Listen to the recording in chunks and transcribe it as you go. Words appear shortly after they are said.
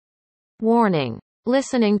Warning.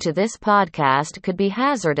 Listening to this podcast could be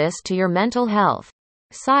hazardous to your mental health.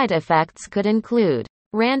 Side effects could include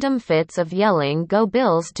random fits of yelling "Go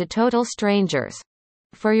Bills" to total strangers.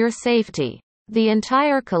 For your safety, the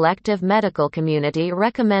entire collective medical community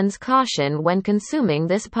recommends caution when consuming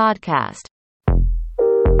this podcast.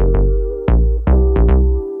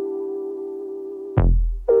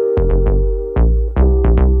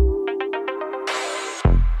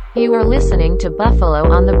 You are listening to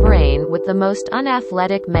Buffalo on the Brain with the most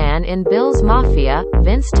unathletic man in Bills Mafia,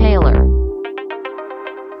 Vince Taylor.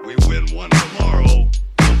 We win one tomorrow.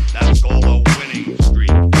 That's called a winning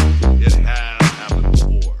streak. It has happened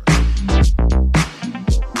before.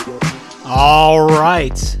 All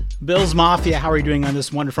right. Bills Mafia, how are you doing on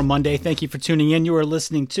this wonderful Monday? Thank you for tuning in. You are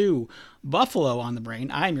listening to Buffalo on the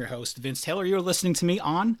Brain. I'm your host, Vince Taylor. You're listening to me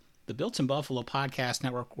on the Built in Buffalo Podcast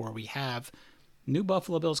Network, where we have new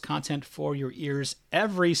Buffalo Bills content for your ears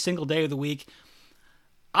every single day of the week.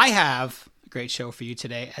 I have a great show for you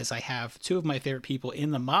today, as I have two of my favorite people in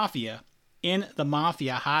the Mafia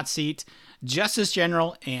hot seat, Justice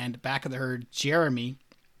General and Back of the Herd Jeremy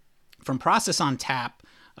from Process on Tap,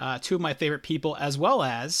 two of my favorite people, as well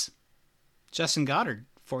as Justin Goddard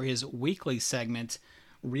for his weekly segment,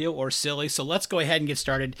 Real or Silly. So let's go ahead and get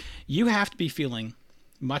started. You have to be feeling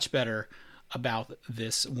much better about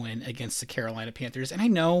this win against the Carolina Panthers. And I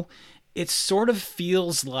know it sort of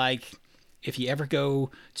feels like if you ever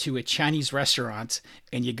go to a Chinese restaurant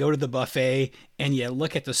and you go to the buffet and you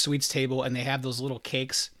look at the sweets table and they have those little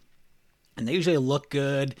cakes and they usually look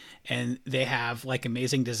good and they have like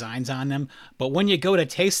amazing designs on them. But when you go to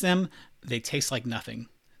taste them, they taste like nothing.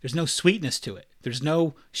 There's no sweetness to it. There's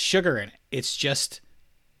no sugar in it. It's just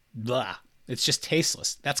blah. It's just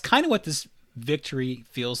tasteless. That's kind of what this victory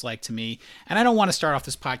feels like to me. And I don't want to start off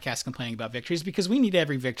this podcast complaining about victories, because we need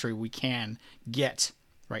every victory we can get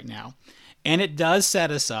right now. And it does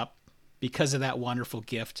set us up because of that wonderful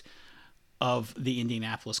gift of the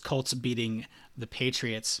Indianapolis Colts beating the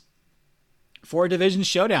Patriots for a division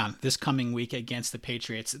showdown this coming week against the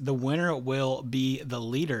Patriots. The winner will be the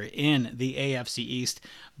leader in the AFC East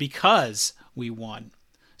because we won.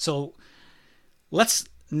 So let's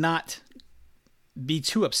not be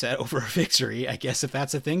too upset over a victory, I guess, if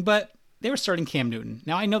that's a thing. But they were starting Cam Newton.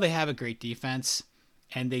 Now, I know they have a great defense,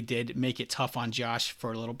 and they did make it tough on Josh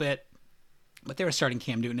for a little bit, but they were starting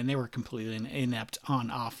Cam Newton, and they were completely inept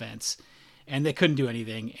on offense, and they couldn't do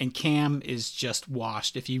anything. And Cam is just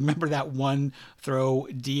washed. If you remember that one throw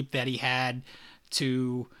deep that he had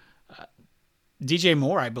to DJ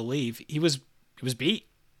Moore, I believe, he was beat.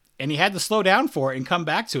 And he had to slow down for it and come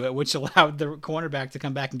back to it, which allowed the cornerback to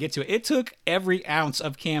come back and get to it. It took every ounce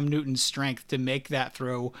of Cam Newton's strength to make that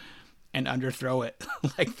throw and underthrow it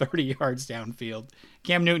like 30 yards downfield.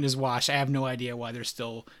 Cam Newton is washed. I have no idea why they're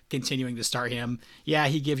still continuing to start him. Yeah,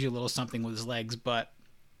 he gives you a little something with his legs, but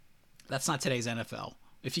that's not today's NFL.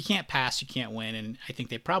 If you can't pass, you can't win. And I think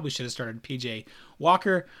they probably should have started PJ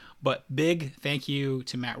Walker. But big thank you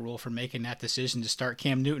to Matt Rule for making that decision to start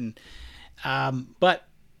Cam Newton. But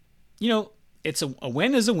you know, it's a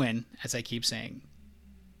win is a win, as I keep saying.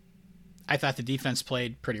 I thought the defense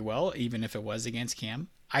played pretty well, even if it was against Cam.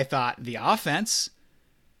 I thought the offense,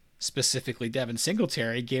 specifically Devin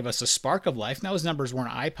Singletary, gave us a spark of life. Now, his numbers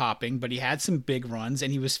weren't eye-popping, but he had some big runs,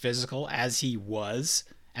 and he was physical, as he was,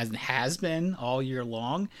 as has been all year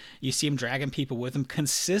long. You see him dragging people with him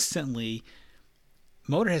consistently.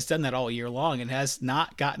 Motor has done that all year long and has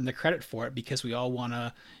not gotten the credit for it, because we all want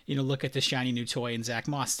to, look at the shiny new toy in Zach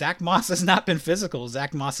Moss. Zach Moss has not been physical.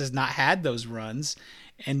 Zach Moss has not had those runs,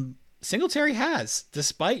 and Singletary has,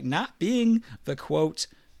 despite not being the quote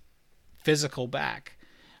physical back.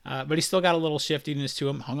 But he still got a little shiftiness to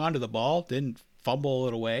him. Hung on to the ball, didn't fumble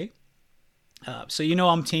it away. So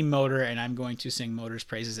I'm Team Motor, and I'm going to sing Motor's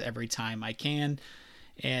praises every time I can.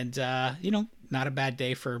 And not a bad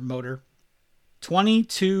day for Motor.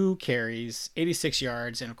 22 carries, 86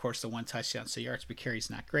 yards, and of course the one touchdown. So yards per carry is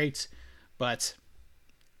not great, but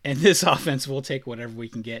in this offense, we'll take whatever we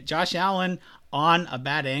can get. Josh Allen, on a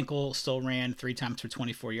bad ankle, still ran 3 times for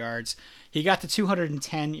 24 yards. He got to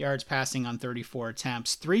 210 yards passing on 34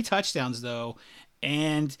 attempts. 3 touchdowns, though.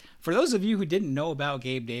 And for those of you who didn't know about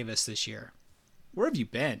Gabe Davis this year, where have you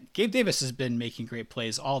been? Gabe Davis has been making great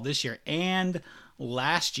plays all this year and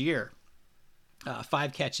last year.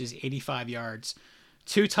 5 catches, 85 yards,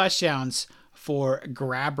 2 touchdowns for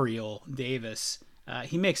Gabriel Davis.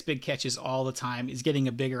 He makes big catches all the time. He's getting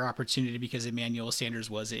a bigger opportunity because Emmanuel Sanders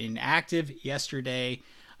was inactive yesterday.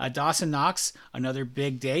 Dawson Knox, another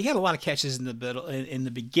big day. He had a lot of catches in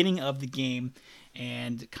the beginning of the game,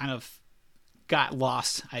 and kind of got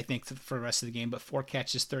lost, I think, for the rest of the game, but 4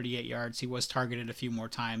 catches, 38 yards. He was targeted a few more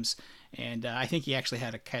times, and I think he actually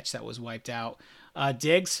had a catch that was wiped out.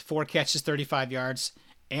 Diggs, 4 catches, 35 yards,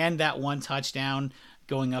 and that 1 touchdown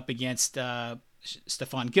going up against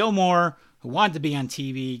Stephon Gilmore, who wanted to be on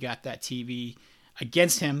TV, got that TV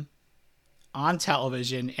against him on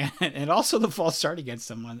television, and also the false start against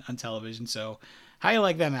him on television. So how you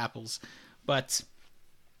like them apples? But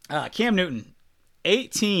Cam Newton,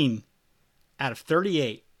 18 out of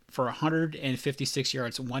 38 for 156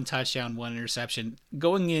 yards, 1 touchdown, 1 interception.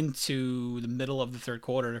 Going into the middle of the third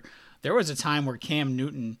quarter, there was a time where Cam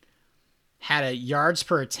Newton had a yards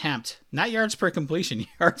per attempt, not yards per completion,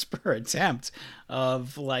 yards per attempt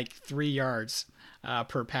of like 3 yards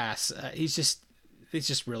per pass. It's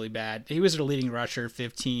just really bad. He was the leading rusher,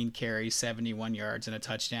 15 carries, 71 yards, and a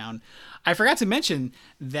touchdown. I forgot to mention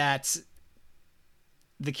that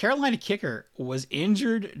the Carolina kicker was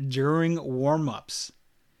injured during warmups,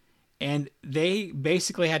 and they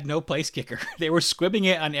basically had no place kicker. They were squibbing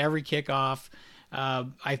it on every kickoff.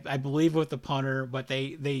 I believe with the punter, but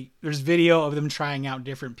there's video of them trying out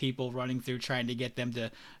different people running through trying to get them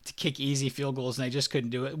to kick easy field goals, and they just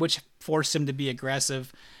couldn't do it, which forced them to be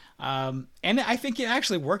aggressive. And I think it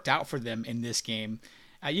actually worked out for them in this game.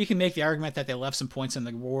 You can make the argument that they left some points on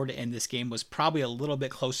the board, and this game was probably a little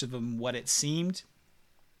bit closer than what it seemed.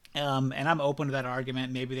 And I'm open to that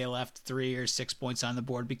argument. Maybe they left 3 or 6 points on the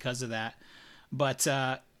board because of that. But,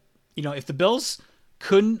 if the Bills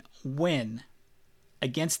couldn't win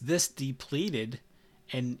against this depleted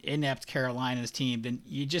and inept Carolina's team, then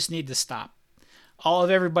you just need to stop. All of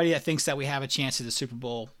everybody that thinks that we have a chance at the Super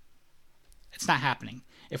Bowl, it's not happening.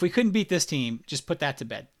 If we couldn't beat this team, just put that to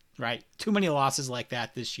bed, right? Too many losses like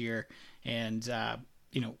that this year. And, I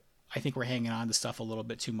think we're hanging on to stuff a little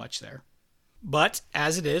bit too much there. But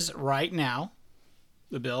as it is right now,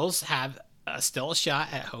 the Bills have still a shot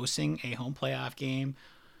at hosting a home playoff game.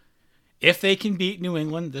 If they can beat New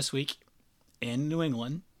England this week in New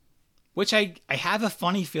England, which I have a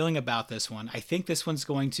funny feeling about this one. I think this one's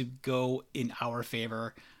going to go in our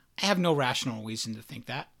favor. I have no rational reason to think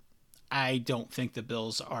that. I don't think the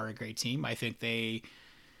Bills are a great team. I think they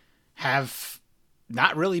have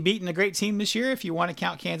not really beaten a great team this year. If you want to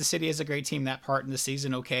count Kansas City as a great team, that part in the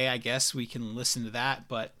season, okay, I guess we can listen to that.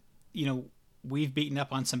 But, we've beaten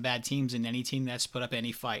up on some bad teams, and any team that's put up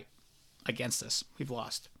any fight against us, we've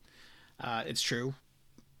lost. It's true.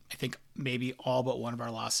 I think maybe all but one of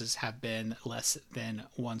our losses have been less than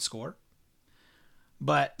 1 score.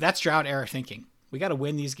 But that's drought era thinking. We got to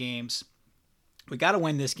win these games. We got to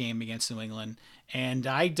win this game against New England. And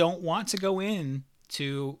I don't want to go in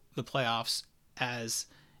to the playoffs as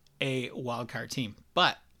a wild card team.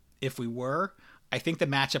 But if we were, I think the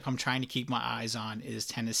matchup I'm trying to keep my eyes on is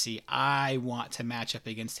Tennessee. I want to match up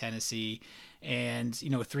against Tennessee. And,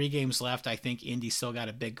 3 games left. I think Indy still got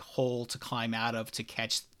a big hole to climb out of to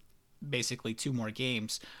catch basically 2 more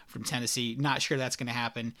games from Tennessee. Not sure that's going to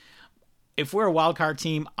happen. If we're a wild card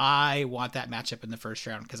team, I want that matchup in the first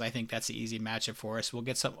round because I think that's the easy matchup for us. We'll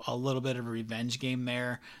get a little bit of a revenge game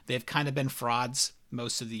there. They've kind of been frauds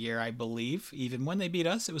most of the year, I believe. Even when they beat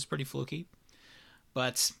us, it was pretty fluky.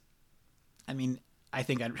 But, I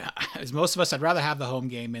think as most of us, I'd rather have the home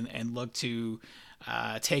game and look to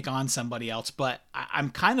take on somebody else. But I'm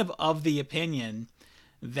kind of the opinion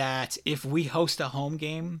that if we host a home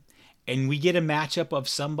game and we get a matchup of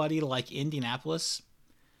somebody like Indianapolis,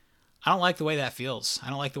 I don't like the way that feels. I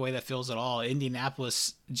don't like the way that feels at all.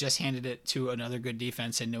 Indianapolis just handed it to another good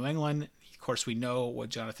defense in New England. Of course, we know what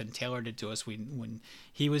Jonathan Taylor did to us when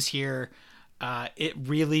he was here. It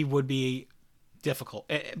really would be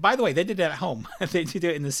difficult. By the way, they did it at home. They did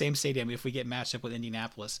it in the same stadium if we get matched up with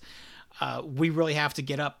Indianapolis. We really have to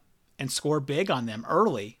get up and score big on them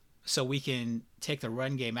early so we can take the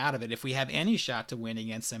run game out of it. If we have any shot to win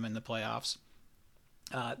against them in the playoffs,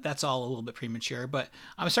 that's all a little bit premature, but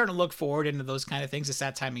I'm starting to look forward into those kind of things. It's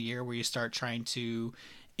that time of year where you start trying to,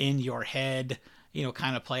 in your head,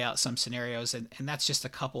 kind of play out some scenarios. And that's just a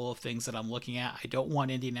couple of things that I'm looking at. I don't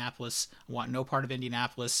want Indianapolis. I want no part of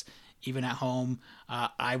Indianapolis, even at home.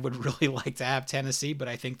 I would really like to have Tennessee, but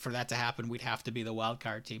I think for that to happen, we'd have to be the wild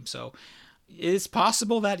card team. So it's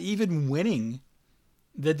possible that even winning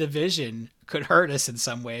the division could hurt us in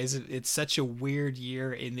some ways. It's such a weird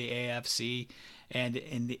year in the AFC and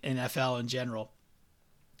in the NFL in general.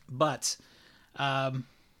 But, I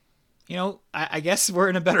guess we're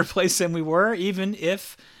in a better place than we were, even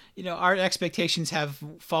if, our expectations have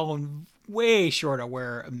fallen way short of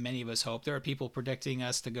where many of us hoped. There are people predicting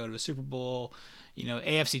us to go to a Super Bowl,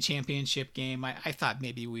 AFC Championship game. I thought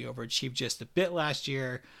maybe we overachieved just a bit last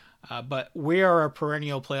year. But we are a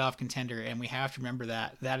perennial playoff contender, and we have to remember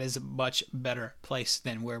that that is a much better place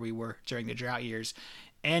than where we were during the drought years.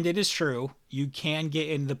 And it is true, you can get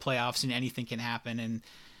into the playoffs and anything can happen, and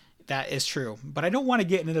that is true. But I don't want to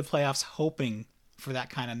get into the playoffs hoping for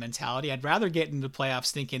that kind of mentality. I'd rather get into the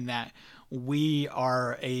playoffs thinking that we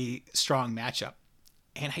are a strong matchup.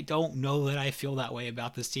 And I don't know that I feel that way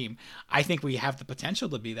about this team. I think we have the potential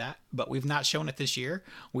to be that, but we've not shown it this year.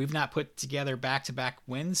 We've not put together back-to-back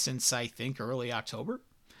wins since, I think, early October.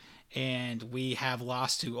 And we have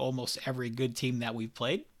lost to almost every good team that we've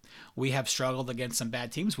played. We have struggled against some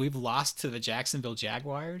bad teams. We've lost to the Jacksonville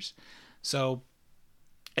Jaguars. So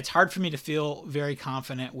it's hard for me to feel very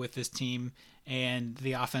confident with this team and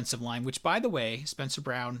the offensive line, which, by the way, Spencer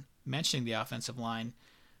Brown mentioning the offensive line,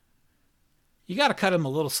 you got to cut him a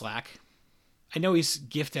little slack. I know he's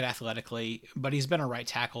gifted athletically, but he's been a right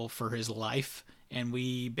tackle for his life, and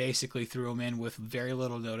we basically threw him in with very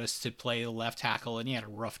little notice to play the left tackle, and he had a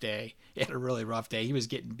rough day. He had a really rough day. He was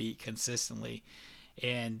getting beat consistently.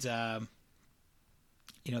 And, the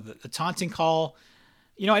taunting call,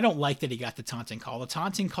 I don't like that he got the taunting call. The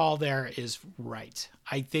taunting call there is right.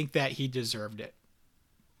 I think that he deserved it.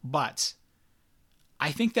 But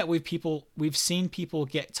I think that we've seen people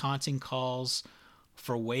get taunting calls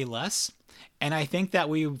for way less. And I think that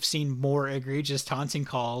we've seen more egregious taunting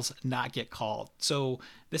calls not get called. So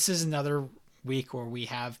this is another week where we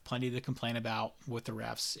have plenty to complain about with the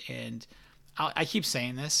refs. And I keep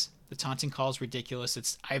saying this. The taunting call is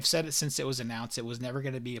ridiculous. I've said it since it was announced. It was never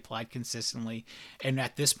going to be applied consistently. And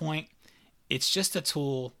at this point, it's just a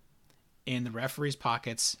tool in the referees'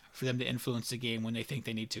 pockets for them to influence the game when they think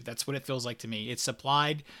they need to. That's what it feels like to me. It's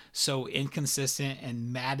applied so inconsistent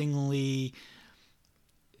and maddeningly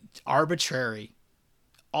arbitrary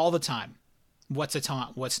all the time. What's a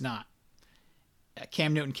taunt? What's not?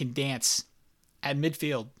 Cam Newton can dance at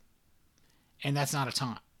midfield, and that's not a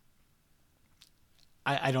taunt.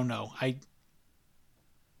 I don't know.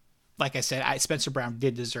 Like I said, Spencer Brown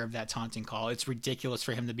did deserve that taunting call. It's ridiculous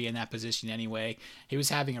for him to be in that position anyway. He was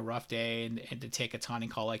having a rough day, and to take a taunting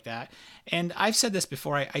call like that. And I've said this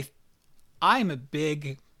before. I'm a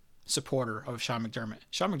big supporter of Sean McDermott.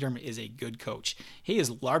 Sean McDermott is a good coach. He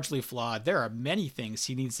is largely flawed. There are many things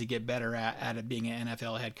he needs to get better at being an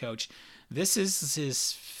NFL head coach. This is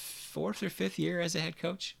his 4th or 5th year as a head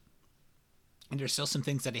coach, and there's still some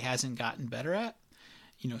things that he hasn't gotten better at.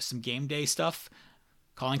 Some game day stuff,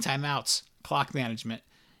 calling timeouts, clock management.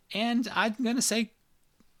 And I'm going to say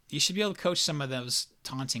you should be able to coach some of those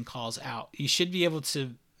taunting calls out. You should be able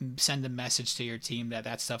to send a message to your team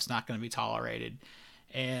that stuff's not going to be tolerated.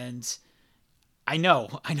 And I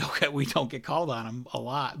know that we don't get called on them a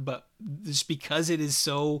lot, but just because it is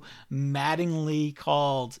so maddeningly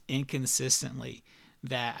called inconsistently,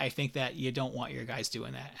 that I think that you don't want your guys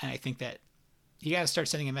doing that. And I think that you got to start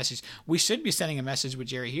sending a message. We should be sending a message with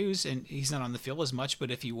Jerry Hughes, and he's not on the field as much, but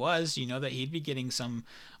if he was, that he'd be getting some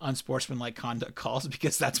unsportsmanlike conduct calls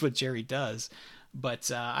because that's what Jerry does. But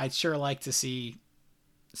I'd sure like to see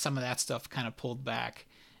some of that stuff kind of pulled back.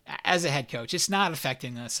 As a head coach, it's not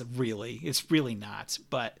affecting us really. It's really not.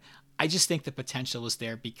 But I just think the potential is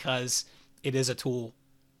there because it is a tool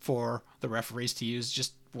for the referees to use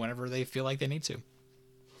just whenever they feel like they need to.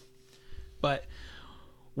 But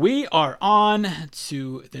we are on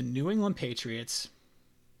to the New England Patriots,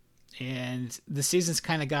 and the season's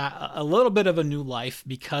kind of got a little bit of a new life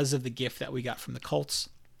because of the gift that we got from the Colts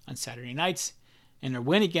on Saturday night, and a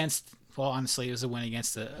win against, well, honestly, it was a win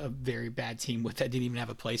against a very bad team that didn't even have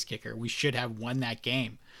a place kicker. We should have won that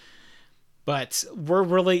game, but we're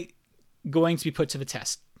really going to be put to the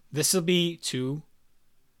test. This will be 2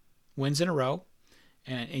 wins in a row,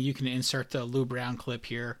 and you can insert the Lou Brown clip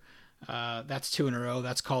here. That's 2 in a row.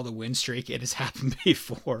 That's called a win streak. It has happened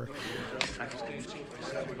before.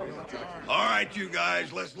 All right, you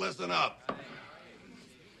guys, let's listen up.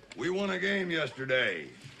 We won a game yesterday.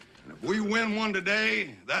 And if we win one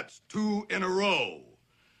today, that's 2 in a row.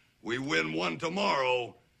 We win one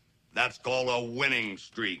tomorrow, that's called a winning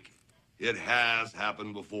streak. It has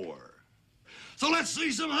happened before. So let's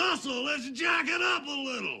see some hustle. Let's jack it up a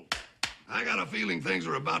little. I got a feeling things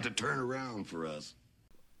are about to turn around for us.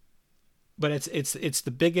 But it's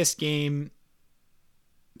the biggest game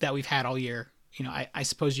that we've had all year. I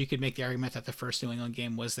suppose you could make the argument that the first New England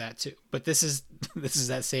game was that too. But this is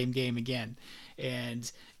that same game again.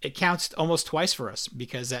 And it counts almost twice for us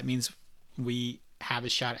because that means we have a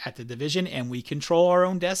shot at the division and we control our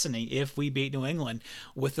own destiny if we beat New England,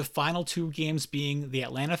 with the final 2 games being the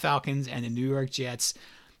Atlanta Falcons and the New York Jets,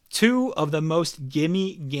 2 of the most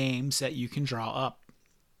gimme games that you can draw up.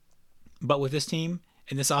 But with this team,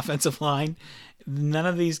 in this offensive line. None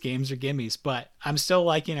of these games are gimmies, but I'm still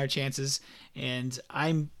liking our chances, and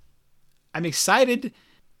I'm excited.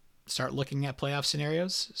 Start looking at playoff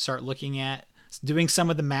scenarios, start looking at doing some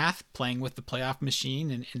of the math, playing with the playoff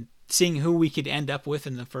machine, and seeing who we could end up with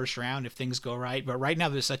in the first round if things go right. But right now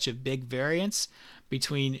there's such a big variance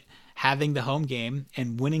between having the home game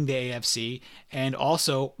and winning the AFC and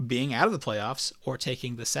also being out of the playoffs or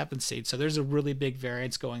taking the 7th seed. So there's a really big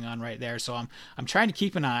variance going on right there. So I'm trying to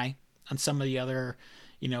keep an eye on some of the other,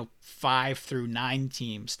 5 through 9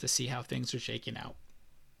 teams to see how things are shaking out.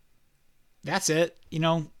 That's it.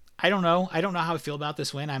 I don't know. I don't know how I feel about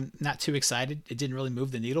this win. I'm not too excited. It didn't really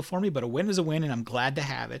move the needle for me, but a win is a win, and I'm glad to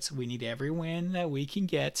have it. We need every win that we can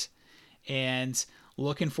get. And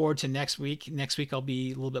looking forward to next week. Next week, I'll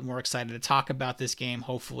be a little bit more excited to talk about this game,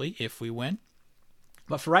 hopefully, if we win.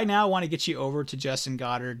 But for right now, I want to get you over to Justin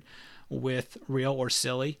Goddard with Real or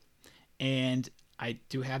Silly. And I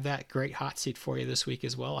do have that great hot seat for you this week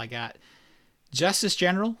as well. I got Justice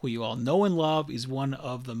General, who you all know and love. He's one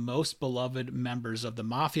of the most beloved members of the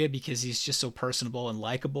Mafia because he's just so personable and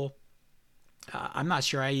likable. I'm not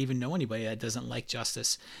sure I even know anybody that doesn't like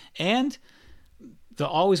Justice. And the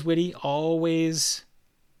always witty, always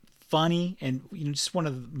funny, and just one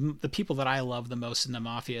of the people that I love the most in the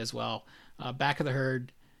Mafia as well. Back of the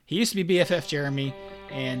herd. He used to be BFF Jeremy,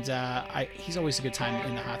 and he's always a good time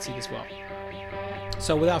in the hot seat as well.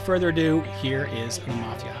 So without further ado, here is the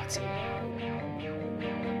Mafia hot seat.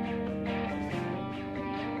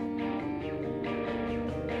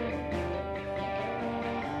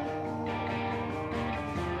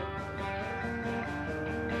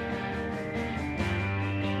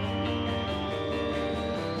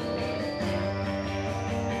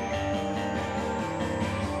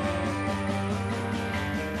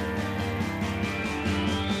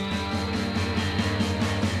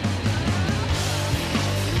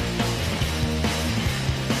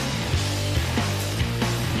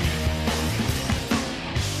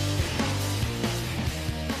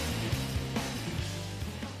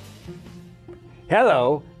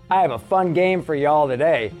 Hello, I have a fun game for y'all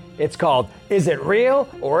today. It's called Is It Real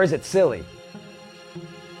or Is It Silly?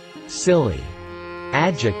 Silly.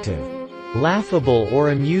 Adjective. Laughable or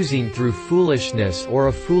amusing through foolishness or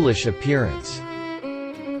a foolish appearance.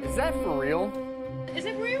 Is that for real? Is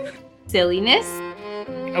it real? Silliness.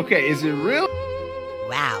 Okay, is it real?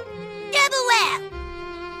 Wow. Double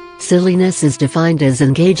wow. Silliness is defined as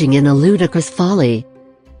engaging in a ludicrous folly.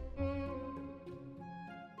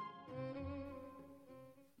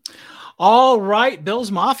 All right,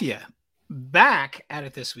 Bills Mafia, back at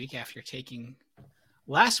it this week after taking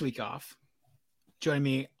last week off. Joining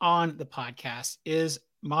me on the podcast is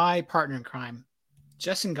my partner in crime,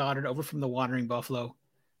 Justin Goddard, over from the Wandering Buffalo.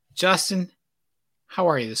 Justin, how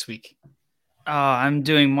are you this week? I'm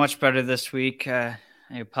doing much better this week. I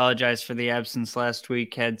apologize for the absence last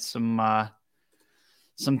week. Had some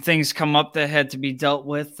things come up that had to be dealt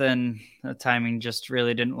with, and the timing just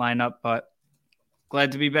really didn't line up, but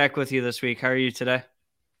glad to be back with you this week. How are you today?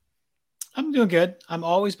 I'm doing good. I'm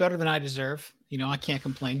always better than I deserve. I can't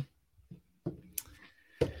complain.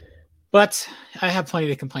 But I have plenty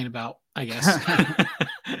to complain about, I guess.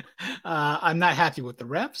 I'm not happy with the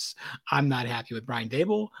refs. I'm not happy with Brian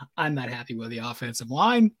Daboll. I'm not happy with the offensive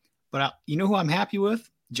line. But you know who I'm happy with?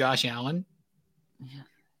 Josh Allen.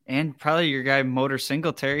 And probably your guy, Motor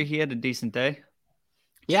Singletary. He had a decent day.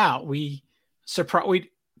 Yeah,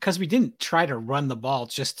 because we didn't try to run the ball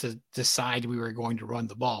just to decide we were going to run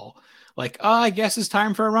the ball. Like, I guess it's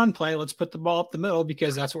time for a run play. Let's put the ball up the middle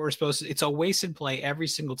because that's what we're supposed to. It's a wasted play every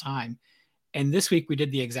single time. And this week we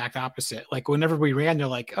did the exact opposite. Like whenever we ran, they're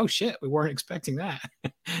like, oh shit, we weren't expecting that.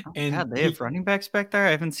 And God, they have running backs back there.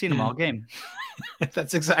 I haven't seen them all game.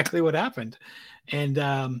 That's exactly what happened. And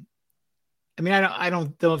I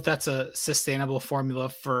don't know if that's a sustainable formula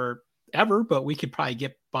forever, but we could probably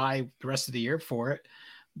get by the rest of the year for it.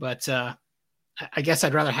 But I guess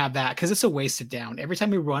I'd rather have that because it's a wasted down. Every time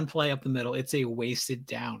we run play up the middle, it's a wasted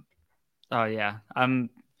down. Oh yeah.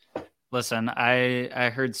 Listen, I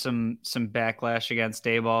heard some backlash against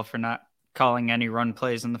Daboll for not calling any run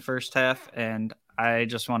plays in the first half, and I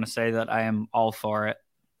just want to say that I am all for it.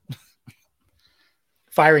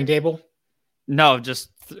 Firing Daboll? No,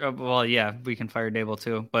 yeah, we can fire Daboll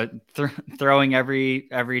too, but throwing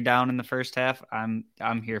every down in the first half, I'm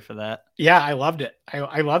here for that. Yeah, I loved it.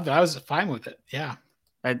 I loved it. I was fine with it. Yeah.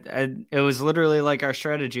 It was literally like our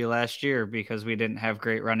strategy last year because we didn't have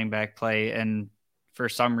great running back play, and for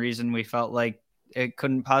some reason we felt like it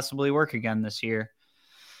couldn't possibly work again this year.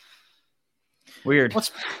 Weird.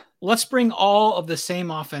 Let's bring all of the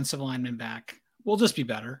same offensive linemen back. We'll just be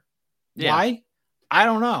better. Yeah. Why? I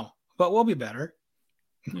don't know, but we'll be better.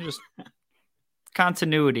 Just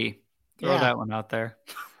continuity. Throw that one out there.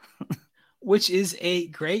 Which is a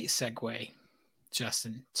great segue,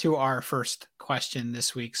 Justin, to our first question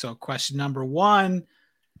this week. So question number 1.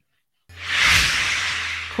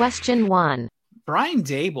 Question 1. Brian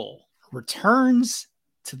Daboll returns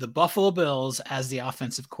to the Buffalo Bills as the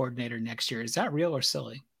offensive coordinator next year. Is that real or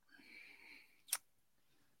silly?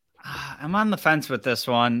 I'm on the fence with this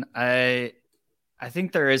one. I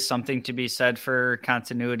think there is something to be said for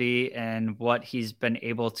continuity and what he's been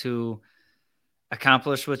able to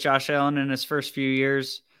accomplish with Josh Allen in his first few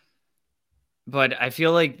years. But I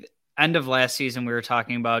feel like end of last season, we were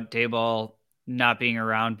talking about Daboll not being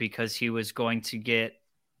around because he was going to get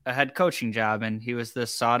a head coaching job and he was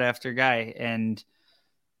this sought after guy. And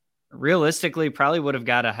realistically, probably would have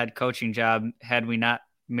got a head coaching job had we not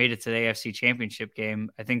made it to the AFC Championship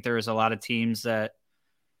game. I think there was a lot of teams that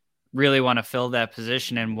really want to fill that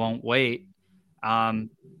position and won't wait. To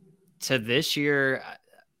this year,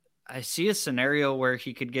 I see a scenario where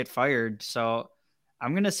he could get fired. So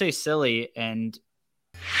I'm going to say silly. And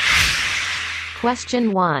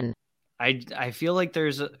question 1. I feel like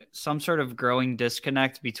there's some sort of growing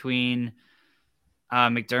disconnect between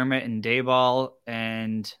McDermott and Daboll.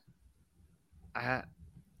 And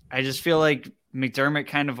I just feel like McDermott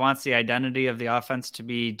kind of wants the identity of the offense to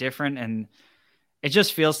be different. And it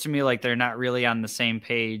just feels to me like they're not really on the same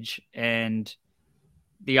page. And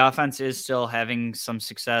the offense is still having some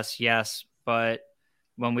success, yes. But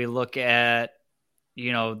when we look at,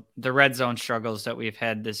 the red zone struggles that we've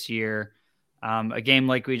had this year, a game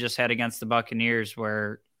like we just had against the Buccaneers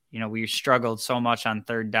where, we struggled so much on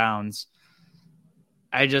third downs.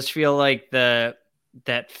 I just feel like that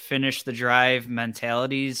finish the drive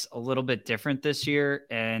mentality is a little bit different this year.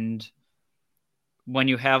 And when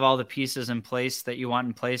you have all the pieces in place that you want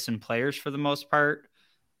in place and players for the most part,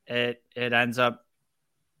 it ends up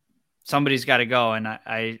somebody's got to go. And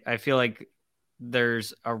I feel like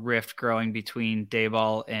there's a rift growing between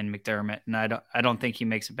Daboll and McDermott. And I don't think he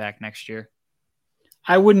makes it back next year.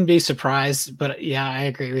 I wouldn't be surprised, but yeah, I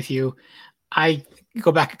agree with you. I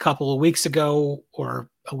go back a couple of weeks ago or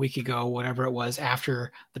a week ago, whatever it was,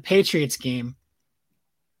 after the Patriots game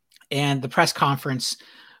and the press conference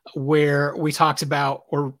where we talked about,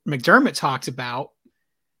 or McDermott talked about,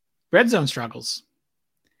 red zone struggles.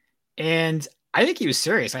 And I think he was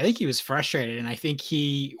serious. I think he was frustrated, and I think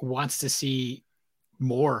he wants to see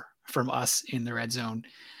more from us in the red zone.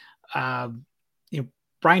 Brian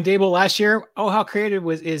Daboll last year, how creative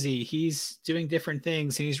is he? He's doing different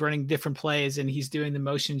things, and he's running different plays, and he's doing the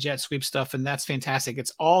motion jet sweep stuff, and that's fantastic.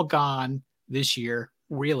 It's all gone this year,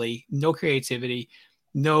 really. No creativity,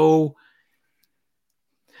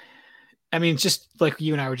 just like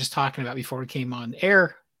you and I were just talking about before we came on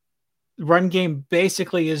air, run game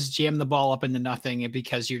basically is jam the ball up into nothing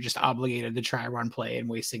because you're just obligated to try a run play and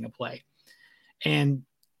wasting a play. And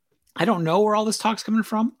I don't know where all this talk's coming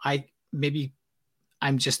from.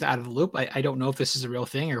 I'm just out of the loop. I don't know if this is a real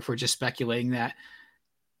thing or if we're just speculating that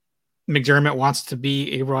McDermott wants to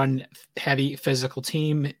be a run heavy physical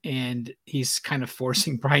team and he's kind of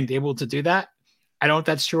forcing Brian Daboll to do that. I don't know if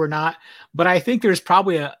that's true or not, but I think there's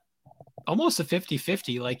probably almost a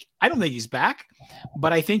 50-50. Like, I don't think he's back,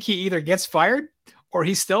 but I think he either gets fired or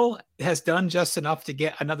he still has done just enough to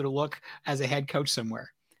get another look as a head coach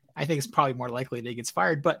somewhere. I think it's probably more likely that he gets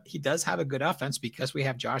fired, but he does have a good offense because we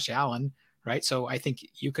have Josh Allen, right? So I think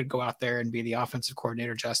you could go out there and be the offensive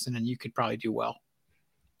coordinator, Justin, and you could probably do well.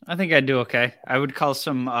 I think I'd do okay. I would call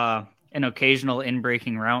some an occasional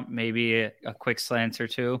in-breaking route, maybe a quick slant or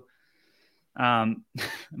two.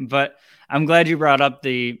 But I'm glad you brought up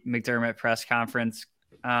the McDermott press conference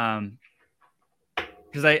because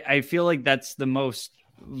I feel like that's the most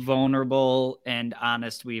vulnerable and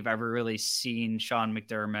honest we've ever really seen Sean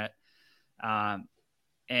McDermott.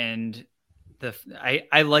 And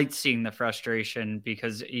I liked seeing the frustration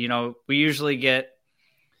because, we usually get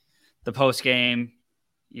the post game,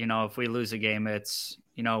 if we lose a game, it's,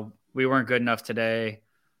 we weren't good enough today.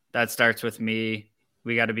 That starts with me.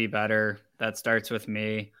 We got to be better. That starts with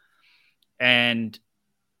me. And,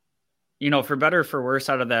 for better or for worse,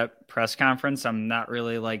 out of that press conference, I'm not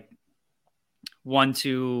really one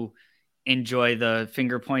to enjoy the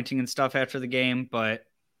finger pointing and stuff after the game, but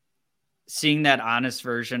seeing that honest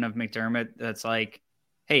version of McDermott that's like,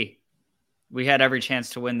 hey, we had every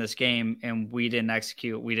chance to win this game and we didn't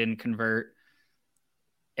execute. We didn't convert.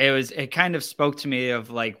 It kind of spoke to me of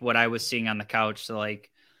what I was seeing on the couch. So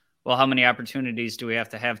well, how many opportunities do we have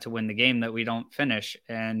to win the game that we don't finish?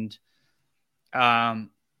 And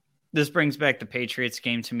this brings back the Patriots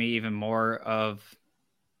game to me even more of,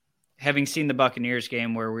 having seen the Buccaneers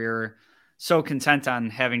game where we were so content on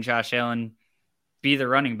having Josh Allen be the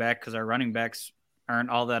running back because our running backs aren't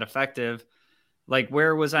all that effective. Like,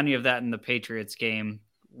 where was any of that in the Patriots game,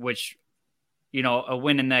 which, a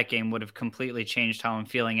win in that game would have completely changed how I'm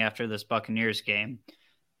feeling after this Buccaneers game.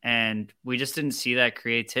 And we just didn't see that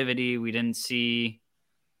creativity. We didn't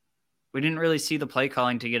really see the play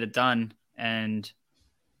calling to get it done. And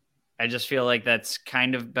I just feel like that's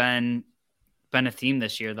kind of been a theme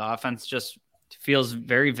this year. The offense just feels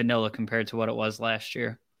very vanilla compared to what it was last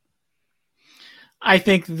year. I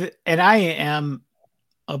think, and I am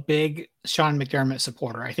a big Sean McDermott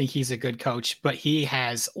supporter. I think he's a good coach, but he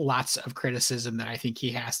has lots of criticism that I think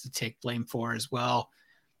he has to take blame for as well.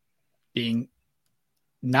 Being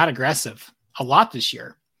not aggressive a lot this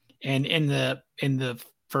year. And in the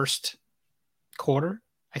first quarter,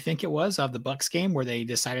 I think it was, of the Bucs game where they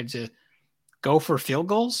decided to go for field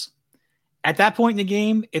goals. At that point in the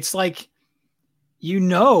game, it's like,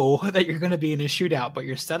 that you're going to be in a shootout, but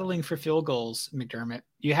you're settling for field goals, McDermott.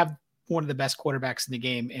 You have one of the best quarterbacks in the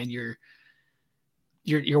game, and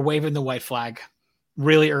you're waving the white flag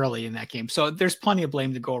really early in that game. So there's plenty of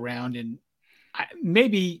blame to go around, and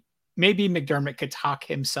maybe McDermott could talk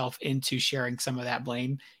himself into sharing some of that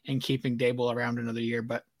blame and keeping Dable around another year.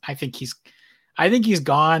 But I think he's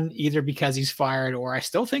gone either because he's fired, or I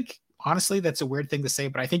still think, honestly, that's a weird thing to say,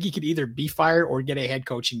 but I think he could either be fired or get a head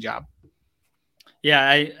coaching job. Yeah,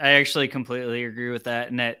 I actually completely agree with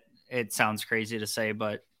that. And it sounds crazy to say,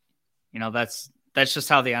 but that's just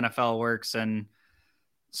how the NFL works. And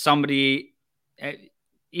somebody,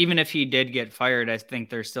 even if he did get fired, I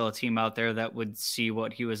think there's still a team out there that would see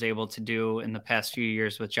what he was able to do in the past few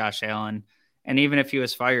years with Josh Allen. And even if he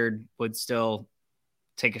was fired, would still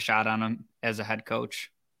take a shot on him as a head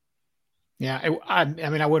coach. Yeah. I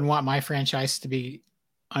mean, I wouldn't want my franchise to be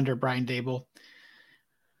under Brian Dable,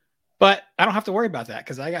 but I don't have to worry about that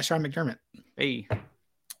because I got Sean McDermott. Hey.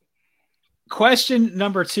 Question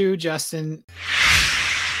number 2, Justin.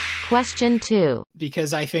 Question 2.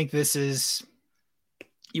 Because I think this is,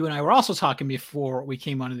 you and I were also talking before we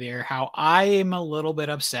came onto the air, how I am a little bit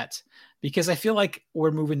upset because I feel like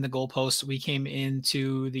we're moving the goalposts. We came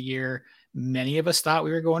into the year, many of us thought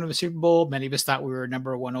we were going to the Super Bowl. Many of us thought we were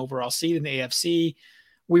number 1 overall seed in the AFC.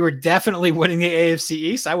 We were definitely winning the AFC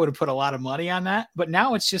East. I would have put a lot of money on that. But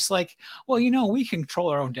now it's just like, well, we control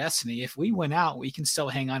our own destiny. If we win out, we can still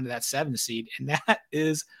hang on to that 7 seed. And that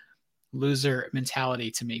is loser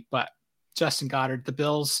mentality to me. But Justin Goddard, the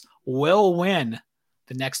Bills will win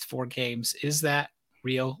the next 4 games. Is that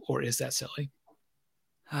real or is that silly?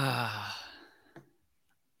 I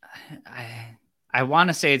want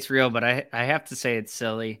to say it's real, but I have to say it's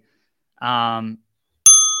silly.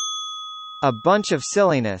 A bunch of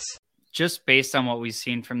silliness. Just based on what we've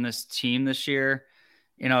seen from this team this year,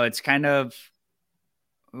 it's kind of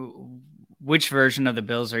which version of the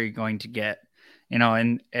Bills are you going to get?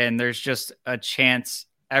 And there's just a chance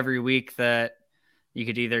every week that you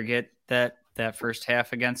could either get that first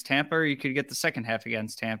half against Tampa or you could get the second half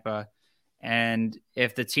against Tampa. And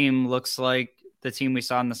if the team looks like the team we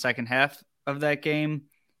saw in the second half of that game,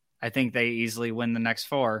 I think they easily win the next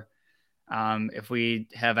 4. If we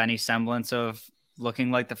have any semblance of looking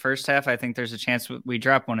like the first half, I think there's a chance we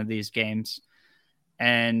drop one of these games.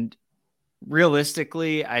 And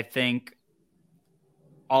realistically, I think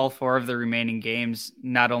all 4 of the remaining games,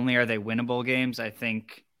 not only are they winnable games, I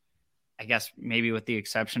guess maybe with the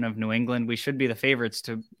exception of New England, we should be the favorites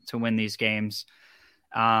to win these games.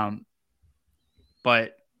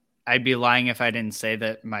 But I'd be lying if I didn't say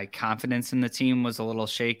that my confidence in the team was a little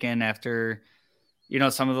shaken after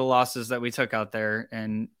some of the losses that we took out there,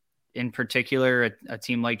 and in particular, a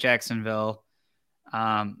team like Jacksonville.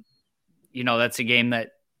 That's a game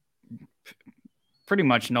that pretty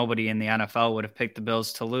much nobody in the NFL would have picked the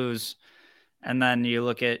Bills to lose. And then you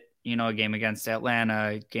look at, a game against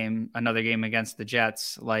Atlanta, another game against the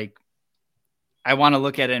Jets. Like, I want to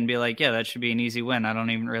look at it and be like, yeah, that should be an easy win. I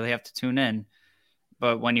don't even really have to tune in.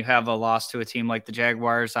 But when you have a loss to a team like the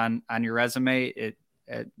Jaguars on your resume, it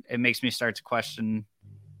makes me start to question,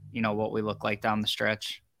 what we look like down the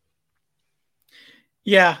stretch.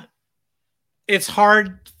 Yeah. It's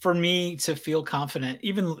hard for me to feel confident.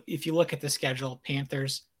 Even if you look at the schedule,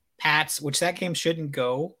 Panthers, Pats, which that game shouldn't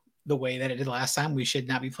go the way that it did last time. We should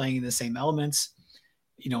not be playing in the same elements.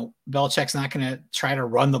 Belichick's not going to try to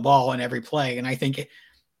run the ball in every play. And I think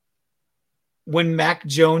when Mac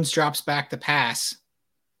Jones drops back to pass,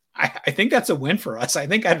 I think that's a win for us. I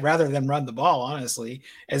think I'd rather them run the ball, honestly,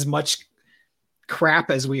 as much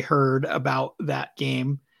crap as we heard about that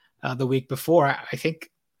game the week before. I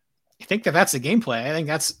think that's the game play. I think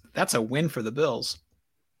that's a win for the Bills.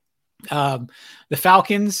 The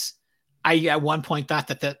Falcons, I at one point thought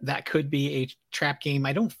that could be a trap game.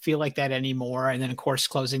 I don't feel like that anymore. And then, of course,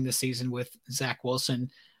 closing the season with Zach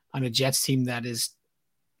Wilson on a Jets team that is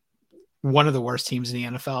one of the worst teams in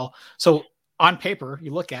the NFL. So on paper,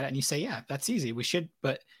 you look at it and you say, yeah, that's easy. We should,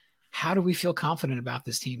 but how do we feel confident about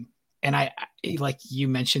this team? And I like you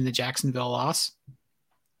mentioned the Jacksonville loss.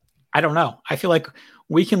 I don't know. I feel like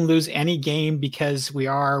we can lose any game because we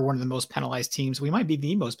are one of the most penalized teams. We might be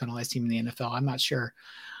the most penalized team in the NFL. I'm not sure.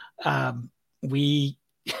 We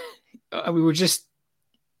were just,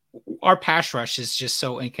 our pass rush is just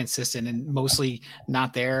so inconsistent and mostly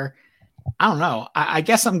not there. I don't know. I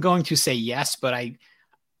guess I'm going to say yes, but I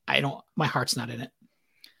don't, my heart's not in it.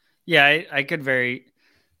 Yeah,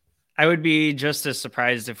 I would be just as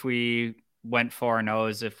surprised if we went 4-0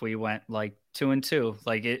 as if we went like 2-2.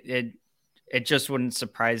 Like it just wouldn't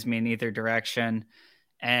surprise me in either direction.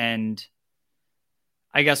 And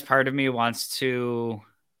I guess part of me wants to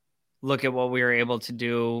look at what we were able to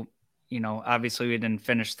do. You know, obviously we didn't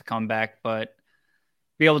finish the comeback, but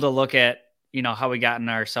be able to look at, you know, how we gotten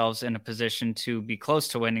ourselves in a position to be close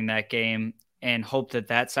to winning that game and hope that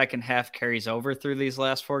that second half carries over through these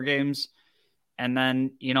last 4 games. And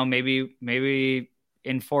then, you know, maybe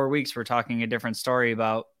in 4 weeks, we're talking a different story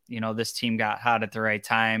about, you know, this team got hot at the right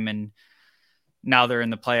time and now they're in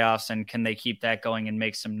the playoffs, and can they keep that going and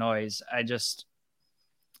make some noise?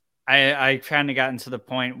 I kind of gotten to the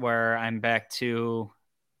point where I'm back to,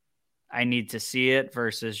 I need to see it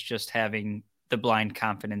versus just having the blind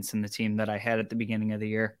confidence in the team that I had at the beginning of the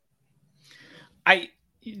year.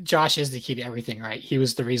 Josh is the key to everything, right? He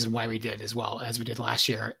was the reason why we did as well as we did last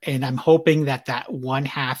year. And I'm hoping that one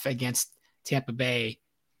half against Tampa Bay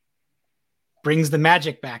brings the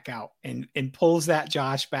magic back out and pulls that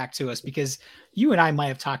Josh back to us, because you and I might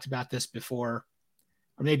have talked about this before,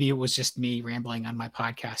 or maybe it was just me rambling on my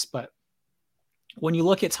podcast. But when you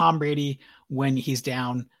look at Tom Brady, when he's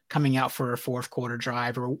down coming out for a fourth quarter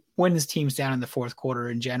drive, or when his team's down in the fourth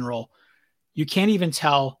quarter in general, you can't even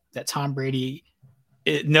tell that Tom Brady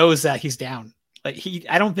knows that he's down. Like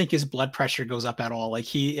I don't think his blood pressure goes up at all. Like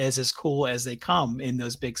he is as cool as they come in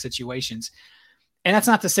those big situations. And that's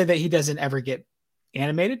not to say that he doesn't ever get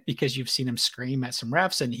animated, because you've seen him scream at some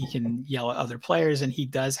refs and he can yell at other players, and he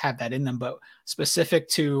does have that in them. But specific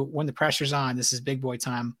to when the pressure's on, this is big boy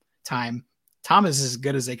time. Tom is as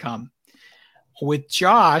good as they come. With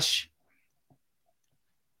Josh,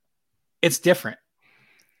 it's different.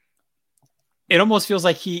 It almost feels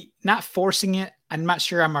like he not forcing it. I'm not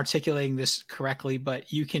sure I'm articulating this correctly,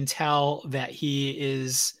 but you can tell that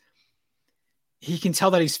he can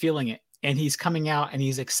tell that he's feeling it, and he's coming out and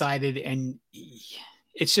he's excited, and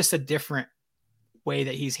it's just a different way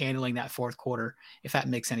that he's handling that fourth quarter, if that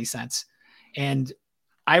makes any sense. And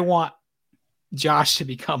I want Josh to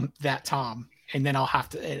become that Tom, and then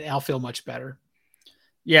I'll feel much better.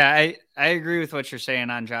 Yeah, I agree with what you're saying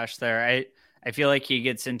on Josh there. I feel like he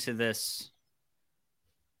gets into this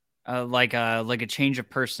like a change of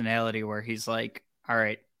personality where he's like, all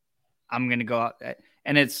right, I'm going to go out.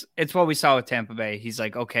 And it's what we saw with Tampa Bay. He's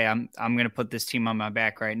like, okay, I'm going to put this team on my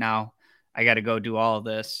back right now. I got to go do all of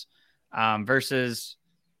this. Versus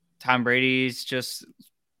Tom Brady's just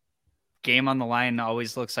game on the line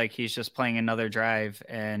always looks like he's just playing another drive,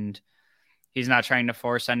 and he's not trying to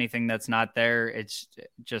force anything that's not there. It's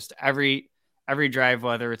just every drive,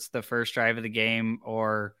 whether it's the first drive of the game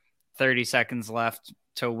or 30 seconds left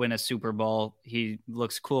to win a Super Bowl, he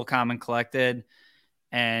looks cool, calm, and collected.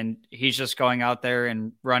 And he's just going out there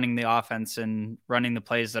and running the offense and running the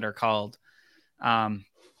plays that are called.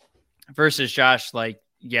 Versus Josh, like,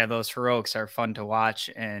 yeah, those heroics are fun to watch,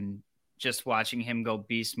 and just watching him go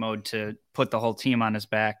beast mode to put the whole team on his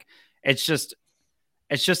back. It's just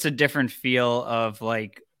a different feel of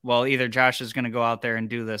like, well, either Josh is going to go out there and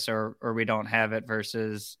do this or we don't have it,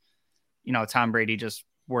 versus, you know, Tom Brady just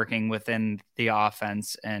working within the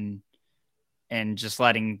offense and just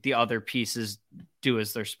letting the other pieces do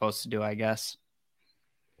as they're supposed to do, I guess.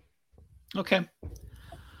 Okay.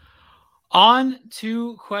 On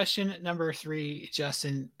to question number 3,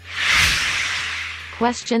 Justin.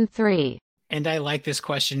 Question 3. And I like this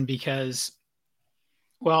question because,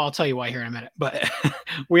 well, I'll tell you why here in a minute, but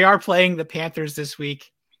we are playing the Panthers this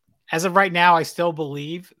week. As of right now, I still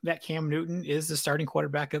believe that Cam Newton is the starting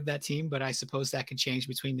quarterback of that team, but I suppose that could change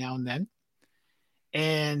between now and then.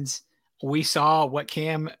 And we saw what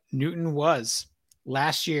Cam Newton was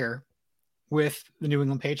last year with the New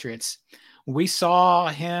England Patriots. We saw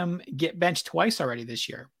him get benched twice already this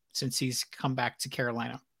year since he's come back to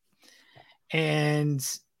Carolina. And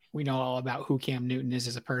we know all about who Cam Newton is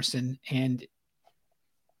as a person. And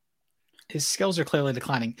his skills are clearly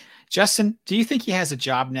declining. Justin, do you think he has a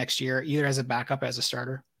job next year, either as a backup or as a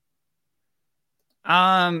starter?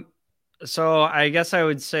 So I guess I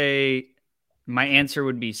would say my answer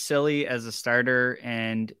would be silly as a starter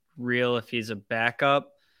and real if he's a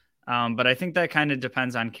backup. But I think that kind of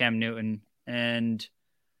depends on Cam Newton. And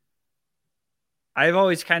I've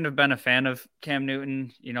always kind of been a fan of Cam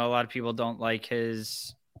Newton. You know, a lot of people don't like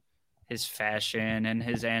his fashion and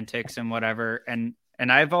his antics and whatever. And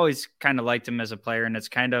I've always kind of liked him as a player. And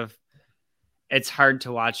it's hard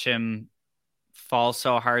to watch him fall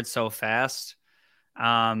so hard so fast.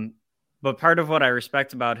 But part of what I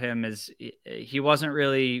respect about him is he wasn't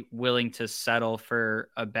really willing to settle for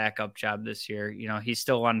a backup job this year. You know, he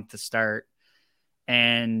still wanted to start.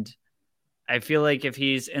 And I feel like if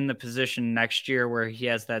he's in the position next year where he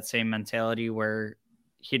has that same mentality where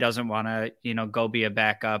he doesn't want to, you know, go be a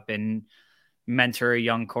backup and mentor a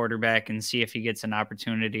young quarterback and see if he gets an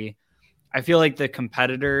opportunity. I feel like the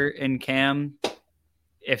competitor in Cam,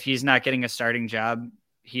 if he's not getting a starting job,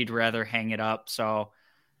 he'd rather hang it up. So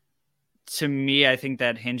to me, I think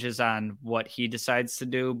that hinges on what he decides to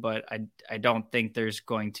do, but I don't think there's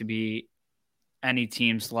going to be any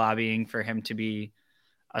teams lobbying for him to be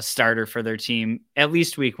a starter for their team, at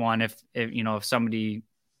least week one. If somebody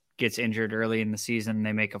gets injured early in the season,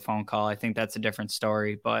 they make a phone call. I think that's a different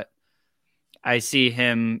story, but I see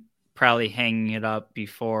him probably hanging it up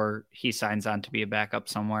before he signs on to be a backup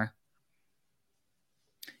somewhere.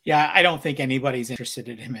 Yeah, I don't think anybody's interested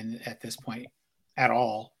in him at this point at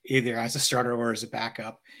all, either as a starter or as a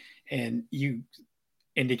backup. And you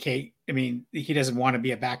indicate, I mean, he doesn't want to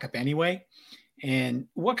be a backup anyway. And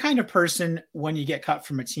what kind of person, when you get cut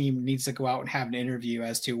from a team, needs to go out and have an interview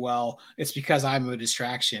as to, well, it's because I'm a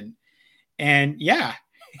distraction. And yeah,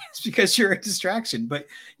 it's because you're a distraction, but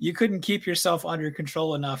you couldn't keep yourself under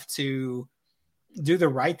control enough to do the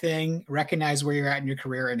right thing, recognize where you're at in your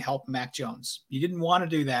career, and help Mac Jones. You didn't want to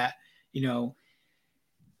do that. You know,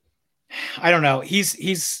 I don't know.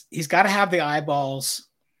 He's got to have the eyeballs,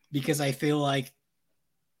 because I feel like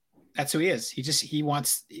that's who he is. He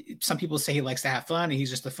wants, some people say he likes to have fun and he's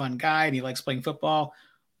just a fun guy and he likes playing football.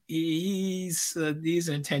 He's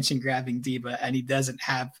an attention grabbing diva, and he doesn't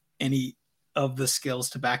have any of the skills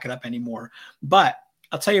to back it up anymore. But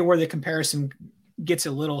I'll tell you where the comparison gets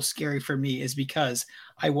a little scary for me is because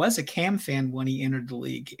I was a Cam fan when he entered the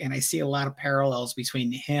league, and I see a lot of parallels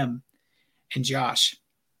between him and Josh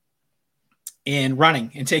in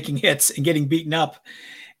running and taking hits and getting beaten up.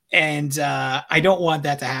 And I don't want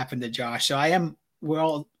that to happen to Josh. So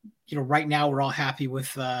right now we're all happy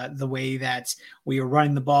with the way that we are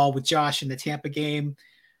running the ball with Josh in the Tampa game.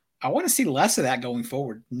 I want to see less of that going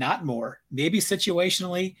forward, not more. Maybe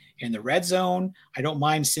situationally in the red zone. I don't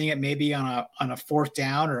mind seeing it maybe on a fourth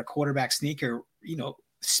down or a quarterback sneaker,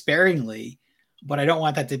 sparingly, but I don't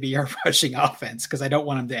want that to be our rushing offense, because I don't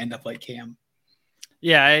want him to end up like Cam.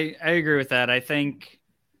 Yeah, I agree with that. I think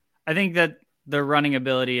that the running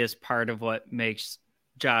ability is part of what makes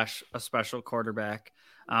Josh a special quarterback.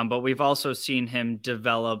 But we've also seen him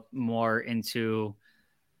develop more into,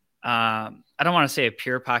 I don't want to say a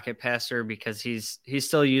pure pocket passer, because he's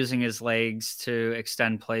still using his legs to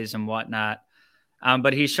extend plays and whatnot.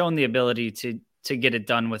 But he's shown the ability to get it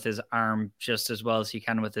done with his arm just as well as he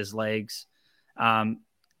can with his legs.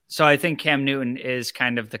 So I think Cam Newton is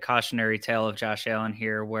kind of the cautionary tale of Josh Allen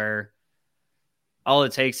here, where all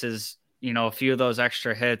it takes is, a few of those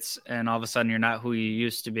extra hits and all of a sudden you're not who you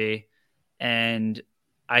used to be. And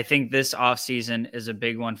I think this offseason is a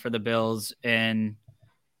big one for the Bills. And,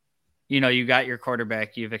 you got your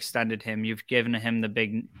quarterback, you've extended him, you've given him the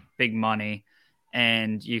big money,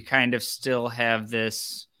 and you kind of still have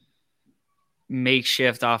this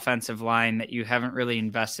makeshift offensive line that you haven't really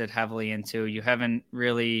invested heavily into. You haven't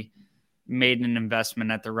really made an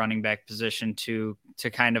investment at the running back position to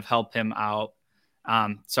kind of help him out.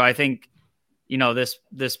 So I think,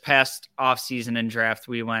 this past offseason and draft,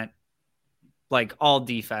 we went like all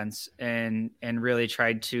defense and really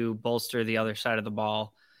tried to bolster the other side of the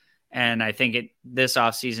ball. And I think this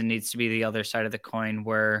offseason needs to be the other side of the coin,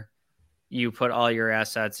 where you put all your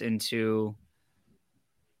assets into,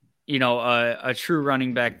 a true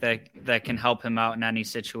running back that can help him out in any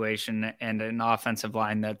situation, and an offensive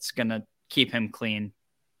line that's going to keep him clean.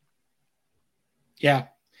 Yeah.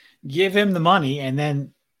 Give him the money and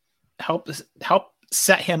then help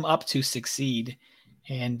set him up to succeed.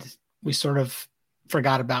 And we sort of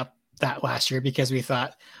forgot about that last year, because we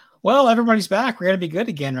thought, well, everybody's back, we're going to be good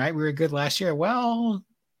again, right? We were good last year. Well,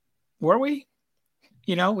 were we?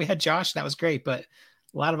 We had Josh, that was great, but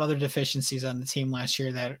a lot of other deficiencies on the team last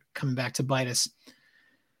year that are coming back to bite us.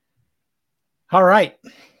 All right.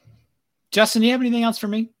 Justin, do you have anything else for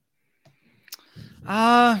me? No,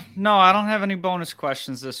 I don't have any bonus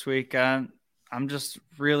questions this week. I'm just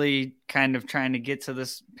really kind of trying to get to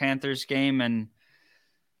this Panthers game and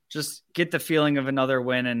just get the feeling of another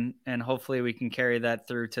win, and hopefully we can carry that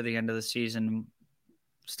through to the end of the season and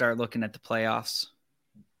start looking at the playoffs.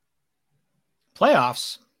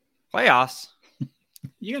 Playoffs?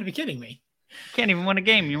 You gotta be kidding me. Can't even win a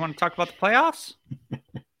game. You want to talk about the playoffs?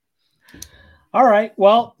 All right.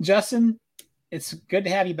 Well, Justin, it's good to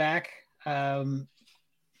have you back. Don't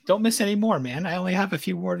miss any more, man. I only have a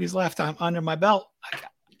few more of these left. I'm under my belt.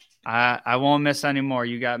 I won't miss any more.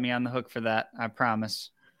 You got me on the hook for that. I promise.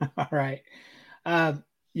 All right.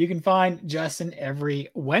 You can find Justin every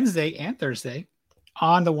Wednesday and Thursday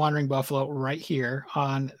on the Wandering Buffalo right here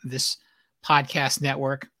on this podcast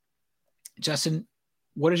network. Justin,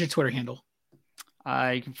 what is your Twitter handle?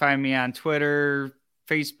 You can find me on Twitter,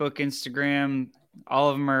 Facebook, Instagram. All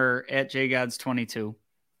of them are at jgods22.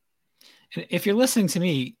 And if you're listening to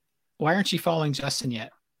me, why aren't you following Justin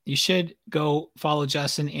yet? You should go follow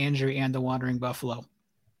Justin, Andrew, and the Wandering Buffalo.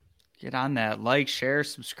 Get on that. Like, share,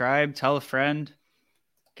 subscribe, tell a friend.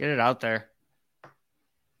 Get it out there.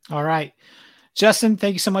 All right. Justin,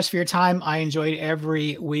 thank you so much for your time. I enjoyed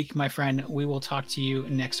every week, my friend. We will talk to you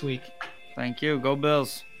next week. Thank you. Go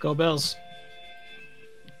Bills. Go Bills.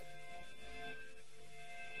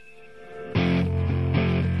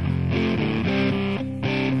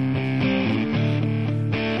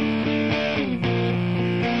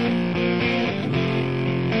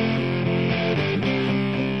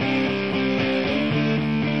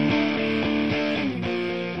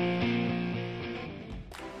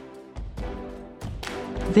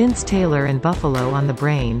 Vince Taylor and Buffalo on the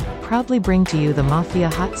Brain proudly bring to you the Mafia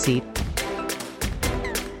Hot Seat,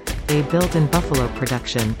 a Built-in Buffalo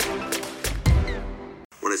production.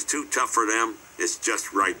 When it's too tough for them, it's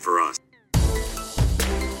just right for us.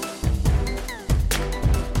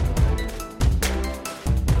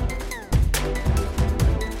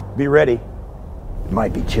 Be ready. It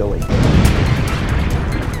might be chilly.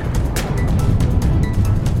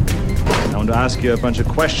 I want to ask you a bunch of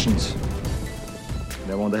questions.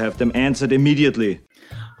 I want to have them answered immediately.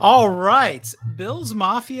 All right, Bills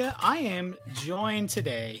Mafia. I am joined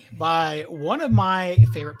today by one of my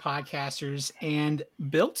favorite podcasters and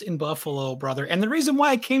Built-in Buffalo brother. And the reason why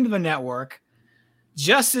I came to the network,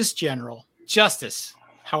 Justice General. Justice,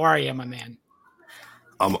 how are you, my man?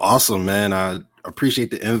 I'm awesome, man. I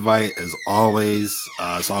appreciate the invite as always.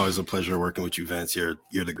 It's always a pleasure working with you, Vince. You're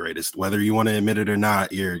the greatest. Whether you want to admit it or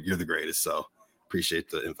not, you're the greatest. So appreciate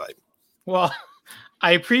the invite. Well,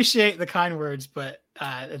 I appreciate the kind words, but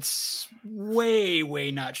it's way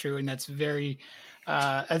not true, and that's very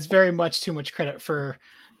much too much credit for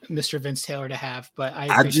Mr. Vince Taylor to have. But I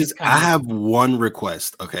have one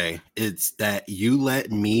request. Okay, it's that you let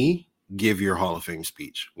me give your Hall of Fame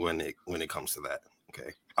speech when it comes to that. Okay,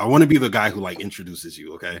 I want to be the guy who introduces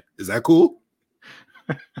you. Okay, is that cool?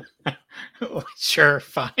 Sure,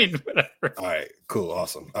 fine, whatever. All right, cool,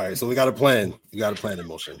 awesome. All right, so we got a plan. You got a plan in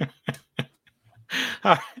motion.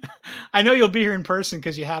 I know you'll be here in person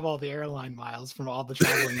because you have all the airline miles from all the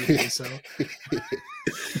traveling you do. So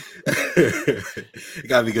you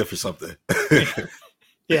gotta be good for something.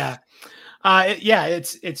 Yeah.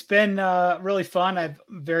 It's been really fun. I'm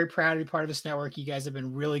very proud to be part of this network. You guys have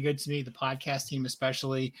been really good to me, the podcast team,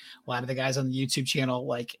 especially a lot of the guys on the YouTube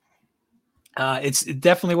channel. It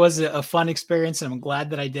definitely was a fun experience, and I'm glad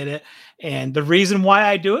that I did it. And the reason why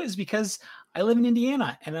I do it is because I live in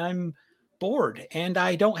Indiana and I'm bored and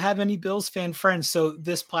I don't have any Bills fan friends. So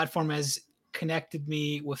this platform has connected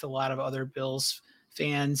me with a lot of other Bills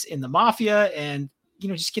fans in the Mafia, and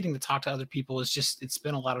just getting to talk to other people it's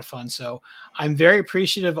been a lot of fun. So I'm very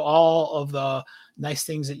appreciative of all of the nice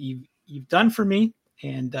things that you've done for me.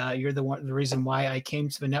 And you're the reason why I came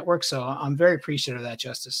to the network. So I'm very appreciative of that,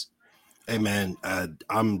 Justice. Hey man,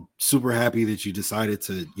 I'm super happy that you decided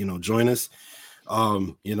to, join us.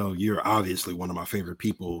 You're obviously one of my favorite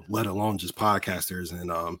people, let alone just podcasters. And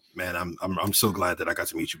man, I'm so glad that I got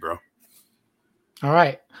to meet you, bro. All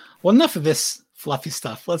right. Well, enough of this fluffy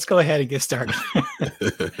stuff. Let's go ahead and get started. All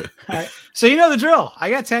right. So you know the drill. I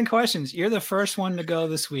got 10 questions. You're the first one to go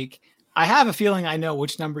this week. I have a feeling I know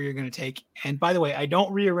which number you're going to take. And by the way, I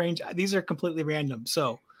don't rearrange. These are completely random.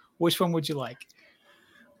 So which one would you like?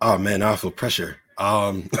 Oh man, I feel pressure.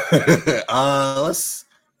 Let's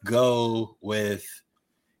go with,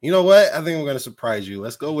 you know what? I think I'm going to surprise you.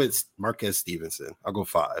 Let's go with Marquez Stevenson. I'll go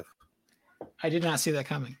 5. I did not see that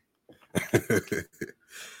coming.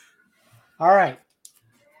 All right.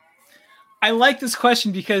 I like this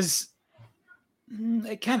question because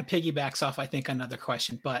it kind of piggybacks off, I think, another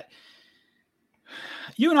question. But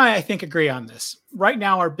You and I think, agree on this. Right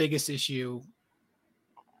now, our biggest issue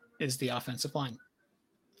is the offensive line.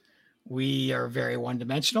 We are very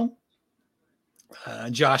one-dimensional.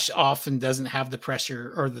 Josh often doesn't have the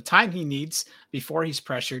pressure or the time he needs before he's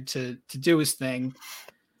pressured to do his thing.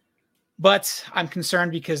 But I'm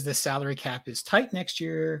concerned because the salary cap is tight next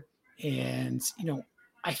year. And,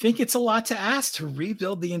 I think it's a lot to ask to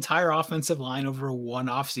rebuild the entire offensive line over one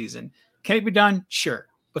offseason. Can it be done? Sure.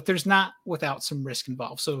 But there's not without some risk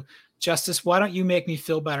involved. So, Justice, why don't you make me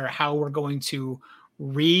feel better how we're going to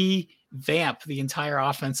revamp the entire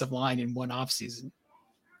offensive line in one offseason?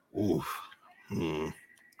 Ooh.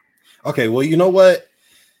 Okay, well, you know what?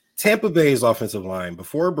 Tampa Bay's offensive line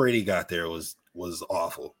before Brady got there was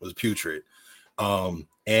awful, was putrid.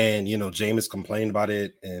 And Jameis complained about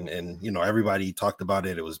it, and everybody talked about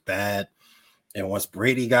it. It was bad. And once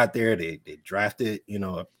Brady got there, they drafted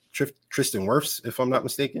Tristan Wirfs, if I'm not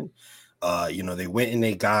mistaken. They went and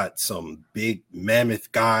they got some big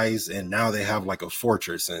mammoth guys, and now they have like a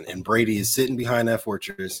fortress, and Brady is sitting behind that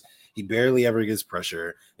fortress. He barely ever gets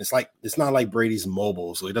pressure. It's not like Brady's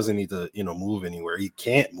mobile, so he doesn't need to move anywhere. He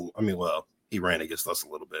can't move. I mean, well, he ran against us a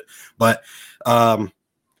little bit, but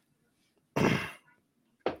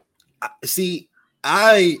see,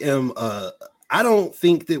 I don't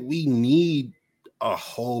think that we need a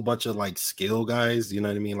whole bunch of like skill guys. You know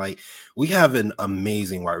what I mean? Like, we have an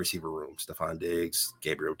amazing wide receiver room: Stephon Diggs,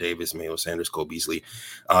 Gabriel Davis, Emmanuel Sanders, Cole Beasley,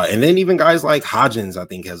 and then even guys like Hodgins, I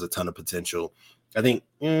think, has a ton of potential. I think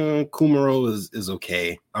Kumaro is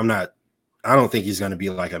okay. I don't think he's going to be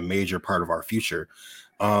like a major part of our future.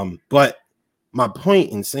 But my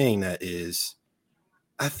point in saying that is,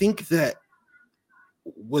 I think that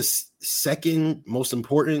was second most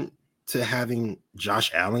important to having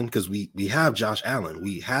Josh Allen, because we have Josh Allen.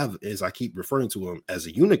 We have, as I keep referring to him, as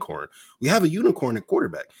a unicorn. We have a unicorn at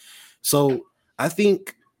quarterback. So I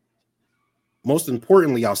think most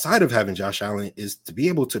importantly, outside of having Josh Allen, is to be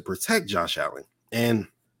able to protect Josh Allen. And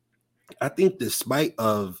I think despite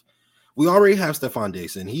of, we already have Stephon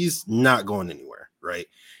Diggs, and he's not going anywhere, right?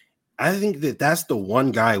 I think that that's the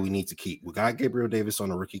one guy we need to keep. We got Gabriel Davis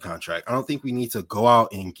on a rookie contract. I don't think we need to go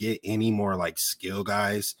out and get any more like skill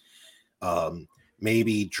guys.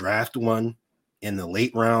 Maybe draft one in the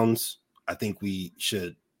late rounds. I think we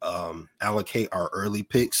should allocate our early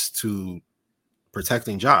picks to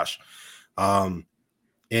protecting Josh.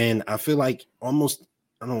 And I feel like almost,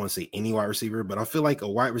 I don't want to say any wide receiver, but I feel like a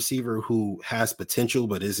wide receiver who has potential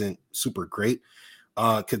but isn't super great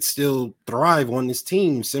could still thrive on this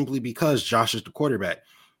team simply because Josh is the quarterback.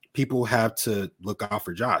 People have to look out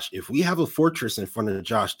for Josh. If we have a fortress in front of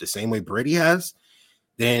Josh the same way Brady has,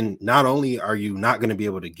 then not only are you not going to be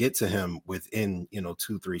able to get to him within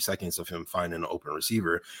 2-3 seconds of him finding an open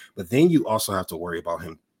receiver, but then you also have to worry about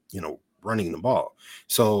him running the ball.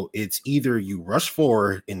 So it's either you rush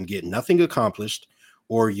forward and get nothing accomplished,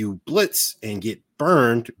 or you blitz and get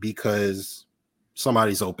burned because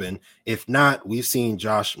somebody's open. If not, we've seen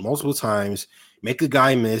Josh multiple times make a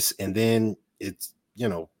guy miss, and then it's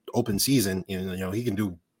open season. He can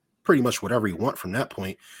do pretty much whatever he wants from that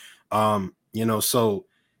point. So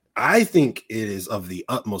I think it is of the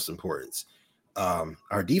utmost importance.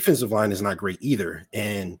 Our defensive line is not great either,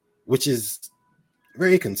 and which is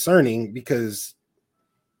very concerning because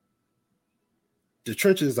the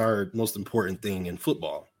trenches are the most important thing in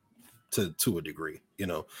football to a degree,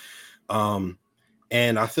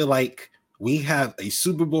 and I feel like we have a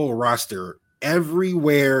Super Bowl roster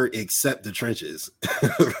everywhere except the trenches.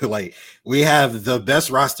 Like, we have the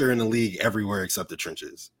best roster in the league everywhere except the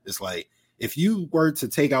trenches. It's like, if you were to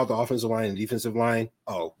take out the offensive line and defensive line,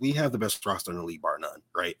 we have the best roster in the league, bar none,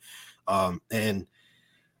 right? And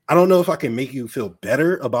I don't know if I can make you feel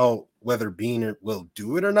better about whether Beaner will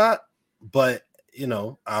do it or not, but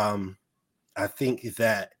I think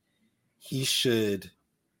that he should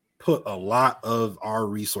put a lot of our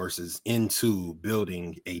resources into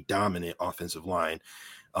building a dominant offensive line.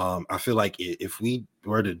 I feel like if we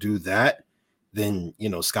were to do that, then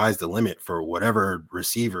sky's the limit for whatever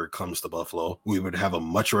receiver comes to Buffalo. We would have a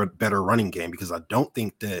much better running game, because I don't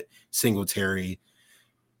think that Singletary,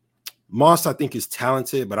 Moss, I think, is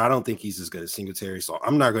talented, but I don't think he's as good as Singletary. So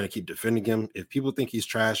I'm not going to keep defending him. If people think he's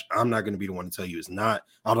trash, I'm not going to be the one to tell you he's not.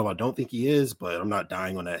 Although I don't think he is, but I'm not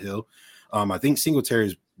dying on that hill. I think Singletary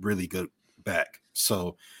is really good back.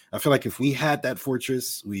 So I feel like if we had that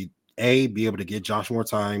fortress, we'd be able to get Josh more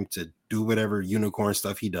time to do whatever unicorn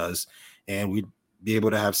stuff he does, and we'd be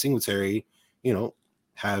able to have Singletary,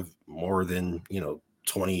 have more than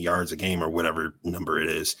 20 yards a game or whatever number it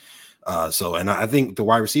is. And I think the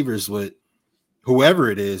wide receivers would, whoever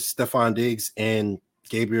it is, Stephon Diggs and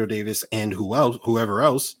Gabriel Davis, and whoever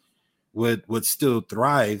else would still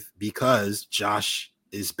thrive because Josh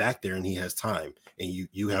is back there and he has time, and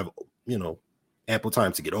you have, you know, ample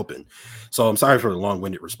time to get open. So I'm sorry for the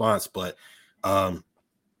long-winded response, but I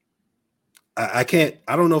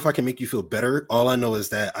don't know if I can make you feel better. All I know is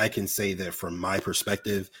that I can say that from my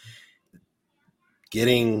perspective,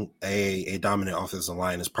 getting a dominant offensive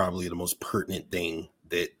line is probably the most pertinent thing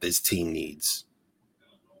that this team needs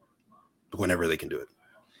whenever they can do it.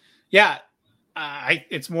 Yeah.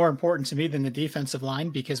 It's more important to me than the defensive line,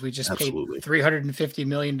 because we just paid $350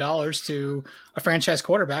 million to a franchise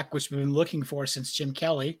quarterback, which we've been looking for since Jim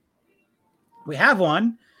Kelly. We have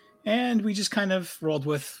one, and we just kind of rolled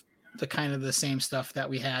with the same stuff that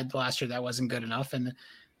we had last year that wasn't good enough. And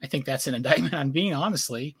I think that's an indictment on Beane,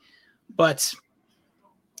 honestly. But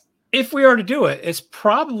if we are to do it, it's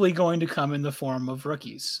probably going to come in the form of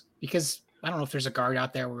rookies, because I don't know if there's a guard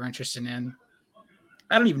out there we're interested in.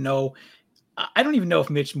 I don't even know if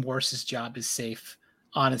Mitch Morse's job is safe,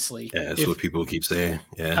 honestly. Yeah, that's what people keep saying.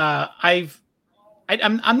 Yeah.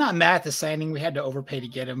 I'm not mad at the signing. We had to overpay to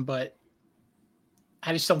get him, but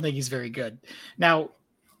I just don't think he's very good. Now,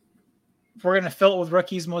 we're going to fill it with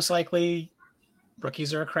rookies, most likely.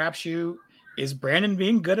 Rookies are a crapshoot. Is Brandon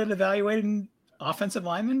Beane good at evaluating offensive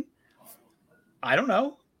linemen? I don't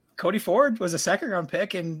know. Cody Ford was a second-round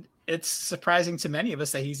pick, and it's surprising to many of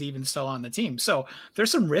us that he's even still on the team. So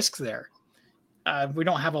there's some risks there. We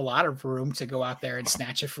don't have a lot of room to go out there and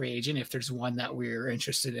snatch a free agent if there's one that we're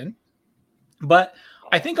interested in. But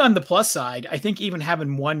I think on the plus side, I think even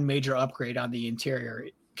having one major upgrade on the interior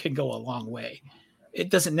can go a long way. It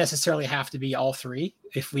doesn't necessarily have to be all three.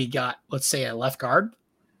 If we got, let's say, a left guard,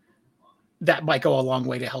 that might go a long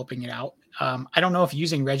way to helping it out. I don't know if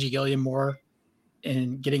using Reggie Gilliam more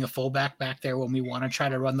and getting a fullback back there when we want to try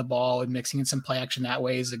to run the ball and mixing in some play action that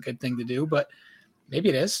way is a good thing to do, but maybe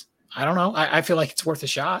it is. I don't know. I feel like it's worth a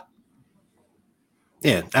shot.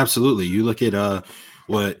 Yeah, absolutely. You look at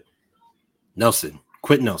what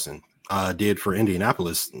Quentin Nelson did for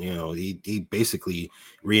Indianapolis. You know, he basically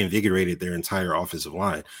reinvigorated their entire offensive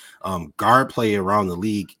line. Guard play around the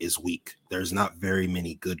league is weak. There's not very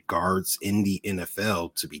many good guards in the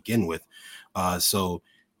NFL to begin with. So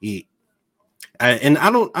I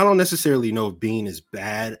don't necessarily know if Beane is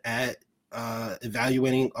bad at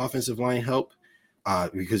evaluating offensive line help,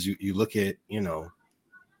 because you look at, you know,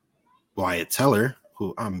 Wyatt Teller,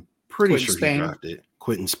 who I'm pretty sure he drafted.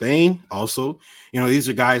 Quentin Spain also. You know, these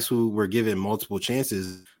are guys who were given multiple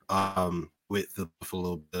chances with the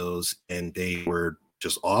Buffalo Bills, and they were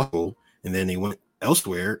just awful. And then they went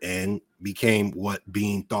elsewhere and became what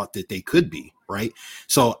Beane thought that they could be, right?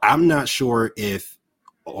 So I'm not sure if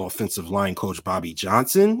offensive line coach Bobby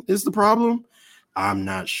Johnson is the problem. I'm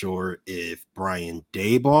not sure if Brian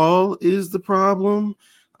Daboll is the problem.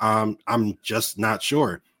 I'm just not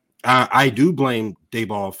sure. I do blame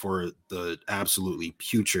Daboll for the absolutely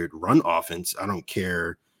putrid run offense. I don't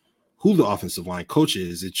care who the offensive line coach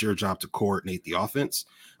is. It's your job to coordinate the offense.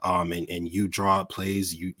 And you draw up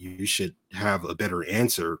plays. You should have a better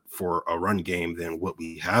answer for a run game than what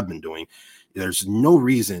we have been doing. There's no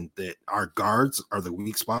reason that our guards are the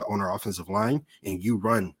weak spot on our offensive line and you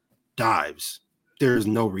run dives. There's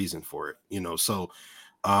no reason for it, you know. So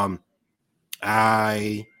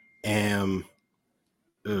I am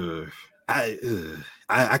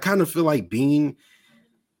I kind of feel like Beane,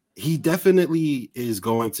 he definitely is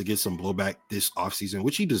going to get some blowback this offseason,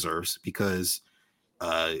 which he deserves, because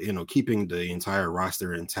you know, keeping the entire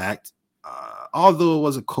roster intact, although it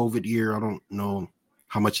was a COVID year, I don't know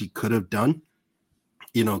how much he could have done.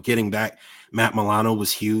 You know, getting back Matt Milano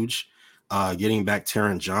was huge. Getting back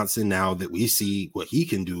Taron Johnson, now that we see what he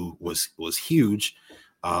can do, was huge.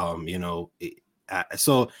 You know,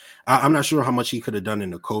 so I'm not sure how much he could have done in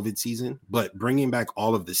the COVID season, but bringing back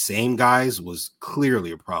all of the same guys was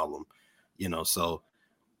clearly a problem. You know, so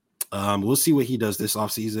we'll see what he does this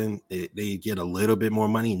offseason. They get a little bit more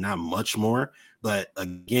money, not much more. But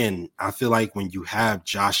again, I feel like when you have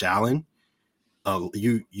Josh Allen,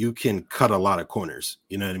 you can cut a lot of corners.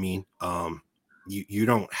 You know what I mean? You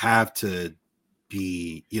don't have to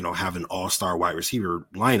be, you know, have an all-star wide receiver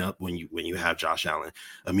lineup when you have Josh Allen.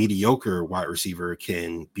 A mediocre wide receiver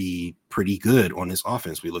can be pretty good on this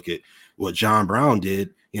offense. We look at what John Brown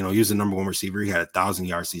did. You know, he was the number one receiver. He had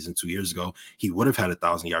 1,000-yard season 2 years ago. He would have had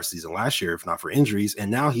 1,000-yard season last year if not for injuries. And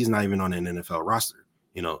now he's not even on an NFL roster,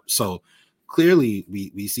 you know. So clearly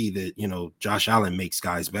we see that, you know, Josh Allen makes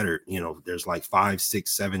guys better. You know, there's like 5,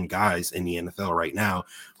 6, 7 guys in the NFL right now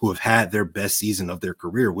who have had their best season of their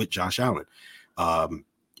career with Josh Allen.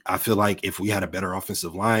 I feel like if we had a better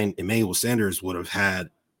offensive line, Emmanuel Sanders would have had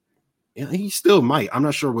he still might. I'm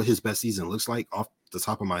not sure what his best season looks like off the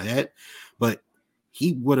top of my head, but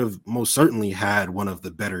he would have most certainly had one of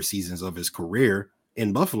the better seasons of his career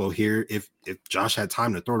in Buffalo here if Josh had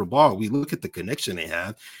time to throw the ball. We look at the connection they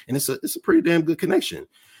have, and it's a pretty damn good connection.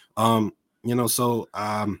 So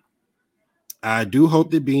I do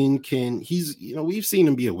hope that Bean can. We've seen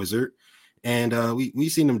him be a wizard, and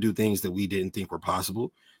we've seen him do things that we didn't think were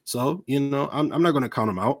possible. So, I'm not going to count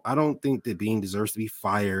him out. I don't think that Bean deserves to be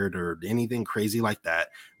fired or anything crazy like that.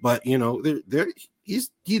 But,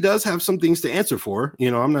 he does have some things to answer for.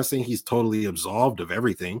 I'm not saying he's totally absolved of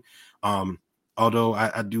everything. Although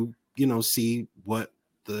I do, see what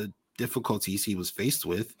the difficulties he was faced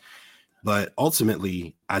with. But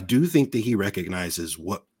ultimately, I do think that he recognizes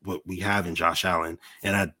what we have in Josh Allen.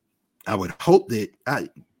 And I would hope that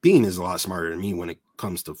Bean is a lot smarter than me when it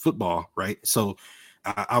comes to football, right? So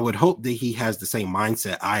I would hope that he has the same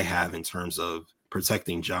mindset I have in terms of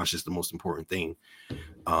protecting Josh is the most important thing.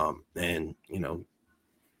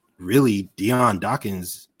 Really, Deion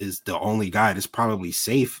Dawkins is the only guy that's probably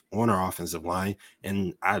safe on our offensive line.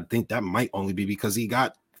 And I think that might only be because he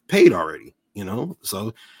got paid already,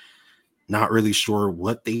 so not really sure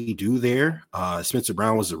what they do there. Spencer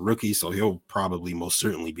Brown was a rookie, so he'll probably most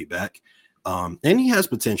certainly be back. And he has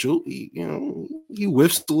potential. He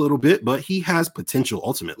whiffs a little bit, but he has potential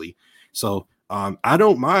ultimately. So I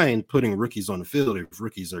don't mind putting rookies on the field if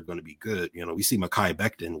rookies are going to be good. We see Mekhi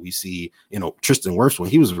Becton. We see, Tristan Wirfs when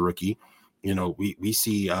he was a rookie. We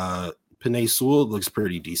see Penei Sewell looks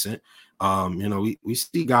pretty decent. We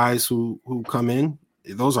see guys who come in.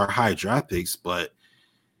 Those are high draft picks, but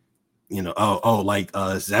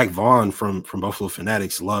Zach Vaughn from Buffalo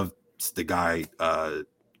Fanatics loved the guy.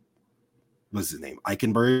 What's his name?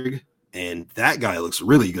 Eichenberg, and that guy looks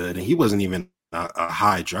really good. And he wasn't even a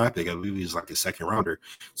high draft pick. I believe he was like a second rounder.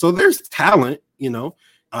 So there's talent,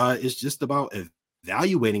 it's just about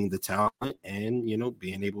evaluating the talent and,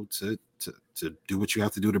 being able to do what you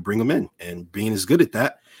have to do to bring them in, and Bean is good at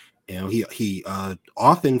that. He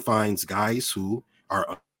often finds guys who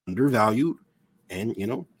are undervalued and,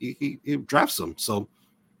 he drafts them. So,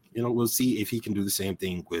 we'll see if he can do the same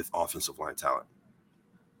thing with offensive line talent.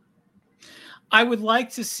 I would like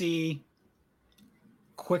to see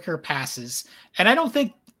quicker passes. And I don't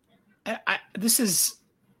think this is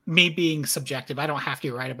me being subjective. I don't have to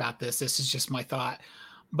be right about this. This is just my thought.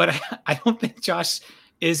 But I don't think Josh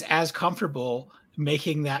is as comfortable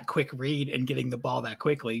making that quick read and getting the ball that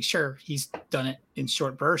quickly. Sure, he's done it in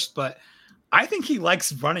short bursts, but I think he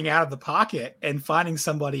likes running out of the pocket and finding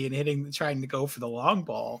somebody and trying to go for the long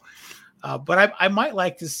ball. But I might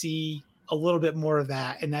like to see a little bit more of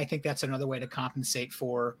that. And I think that's another way to compensate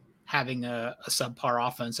for having a subpar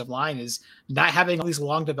offensive line, is not having all these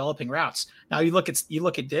long developing routes. Now you look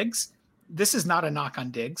at Diggs. This is not a knock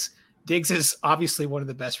on Diggs. Diggs is obviously one of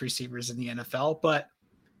the best receivers in the NFL, but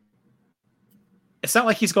it's not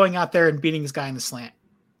like he's going out there and beating his guy in the slant.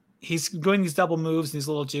 He's doing these double moves and these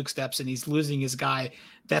little juke steps, and he's losing his guy.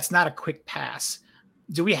 That's not a quick pass.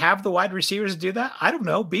 Do we have the wide receivers to do that? I don't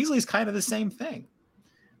know. Beasley's kind of the same thing.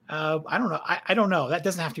 I don't know. I don't know. That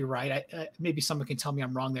doesn't have to be right. Maybe someone can tell me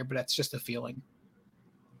I'm wrong there, but that's just a feeling.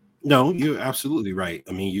 No, you're absolutely right.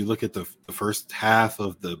 I mean, you look at the first half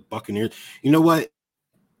of the Buccaneers. You know what?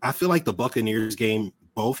 I feel like the Buccaneers game,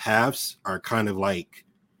 both halves are kind of like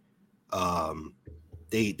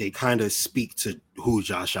they kind of speak to who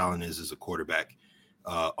Josh Allen is as a quarterback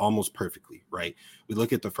almost perfectly, right? We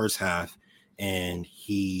look at the first half, and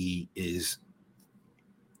he is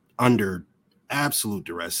under absolute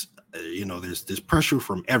duress. There's pressure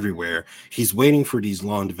from everywhere. He's waiting for these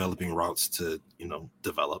long developing routes to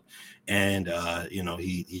develop, and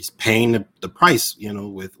he's paying the price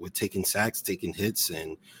with taking sacks, taking hits,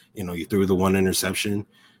 and you threw the one interception.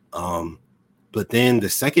 But then the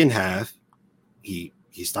second half, he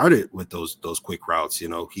started with those quick routes.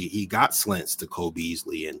 He got slants to Cole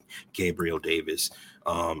Beasley and Gabriel Davis.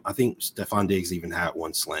 I think Stephon Diggs even had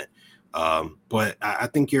one slant. But I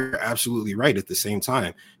think you're absolutely right. At the same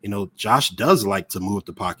time, Josh does like to move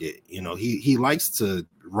the pocket. He likes to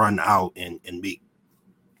run out and make,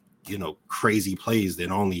 crazy plays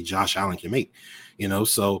that only Josh Allen can make,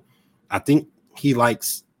 so I think he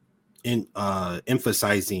likes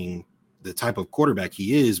emphasizing the type of quarterback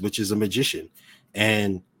he is, which is a magician.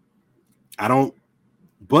 And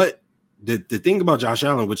but the thing about Josh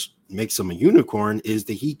Allen, which makes him a unicorn, is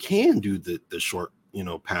that he can do the short,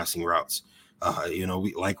 passing routes.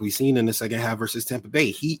 We seen in the second half versus Tampa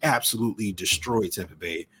Bay, he absolutely destroyed Tampa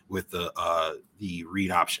Bay with the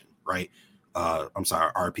read option, right?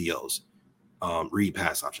 RPOs, read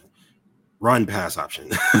pass option. run pass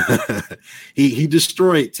option. he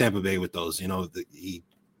destroyed Tampa Bay with those. He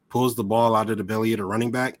pulls the ball out of the belly of the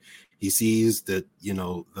running back. He sees that,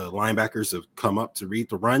 the linebackers have come up to read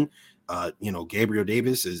the run. Gabriel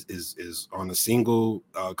Davis is on a single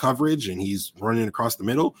coverage and he's running across the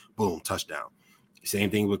middle. Boom, touchdown.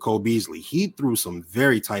 Same thing with Cole Beasley. He threw some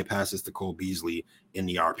very tight passes to Cole Beasley in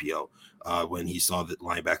the RPO when he saw that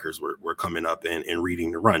linebackers were coming up and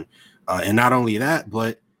reading the run. And not only that,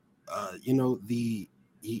 but he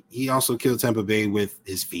also killed Tampa Bay with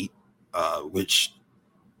his feet, which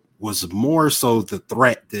was more so the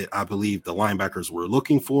threat that I believe the linebackers were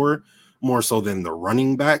looking for, more so than the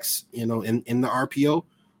running backs, in the RPO.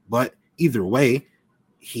 But either way,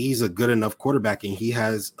 he's a good enough quarterback and he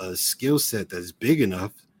has a skill set that's big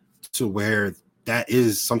enough to where that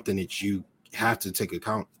is something that you have to take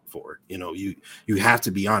account for. You have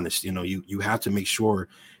to be honest. You have to make sure,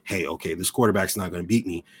 hey, okay, this quarterback's not going to beat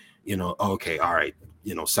me. Okay, all right,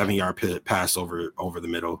 7-yard pass over the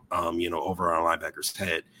middle, over our linebacker's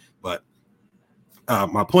head. But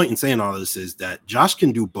my point in saying all this is that Josh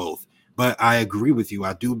can do both. But I agree with you.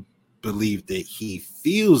 I do believe that he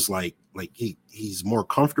feels like he's more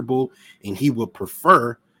comfortable and he would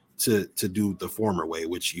prefer to do the former way,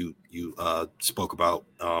 which you spoke about,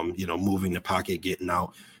 moving the pocket, getting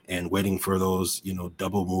out and waiting for those,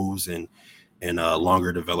 double moves and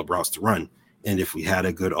longer developed routes to run. And if we had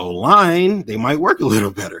a good O-line, they might work a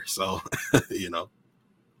little better. So,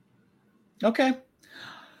 Okay.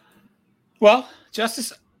 Well,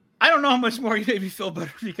 Justice, I don't know how much more you made me feel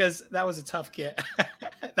better because that was a tough get.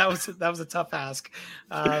 that was a tough ask.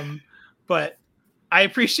 But I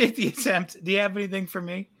appreciate the attempt. Do you have anything for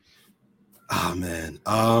me? Oh man.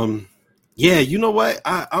 Yeah, you know what?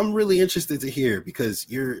 I'm really interested to hear because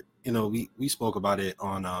we spoke about it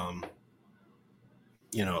on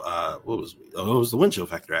what was it? Oh, it was the wind chill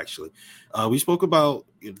factor actually. We spoke about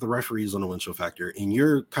the referees on the wind chill factor, and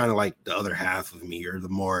you're kind of like the other half of me. You're the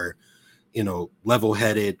more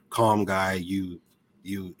level-headed, calm guy. You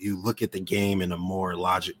look at the game in a more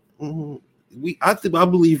logic. I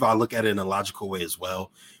believe I look at it in a logical way as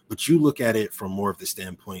well, but you look at it from more of the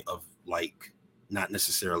standpoint of like not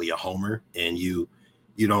necessarily a homer, and you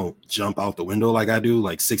don't jump out the window like I do,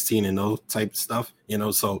 like 16-0 type stuff.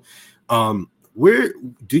 So where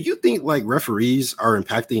do you think like referees are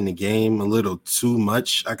impacting the game a little too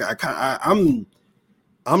much? I'm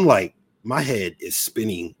like, my head is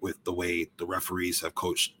spinning with the way the referees have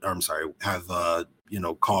called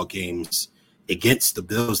games against the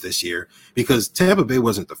Bills this year, because Tampa Bay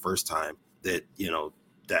wasn't the first time that,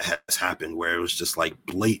 that has happened where it was just like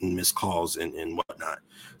blatant missed calls and whatnot.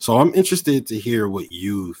 So I'm interested to hear what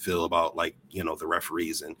you feel about like, the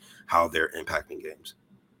referees and how they're impacting games.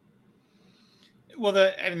 Well,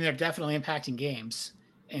 they're definitely impacting games,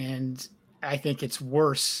 and I think it's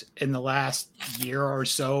worse in the last year or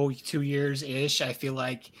so, 2 years ish. I feel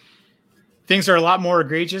like things are a lot more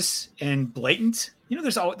egregious and blatant.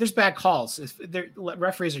 There's bad calls.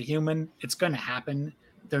 Referees are human. It's going to happen.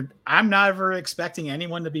 I'm never expecting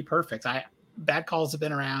anyone to be perfect. Bad calls have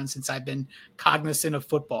been around since I've been cognizant of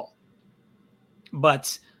football,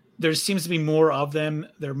 but there seems to be more of them.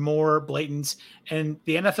 They're more blatant, and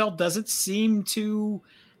the NFL doesn't seem to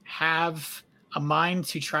have a mind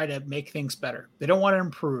to try to make things better. They don't want to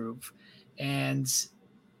improve. And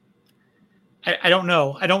I don't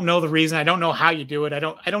know. I don't know the reason. I don't know how you do it. I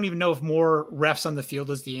don't even know if more refs on the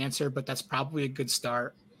field is the answer, but that's probably a good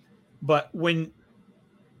start. But when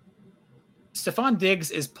Stephon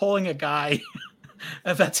Diggs is pulling a guy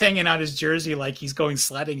that's hanging out his jersey like he's going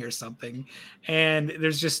sledding or something, and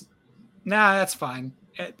there's just, that's fine.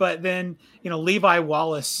 But then, Levi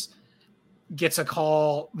Wallace gets a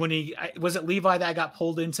call when was it Levi that got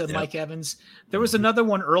pulled into Mike Evans? There was another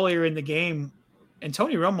one earlier in the game, and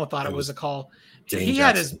Tony Romo thought it was a call. He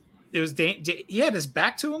had his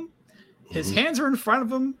back to him, his hands were in front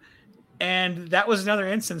of him, and that was another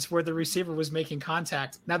instance where the receiver was making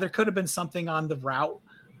contact. Now there could have been something on the route.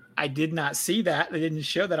 I did not see that. They didn't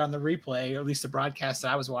show that on the replay, or at least the broadcast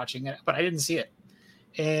that I was watching it, but I didn't see it.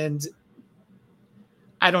 And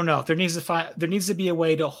I don't know. There needs to be a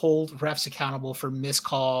way to hold refs accountable for missed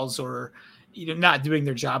calls or not doing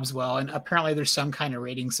their jobs well. And apparently there's some kind of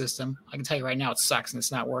rating system. I can tell you right now it sucks and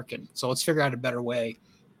it's not working. So let's figure out a better way.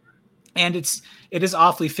 And it is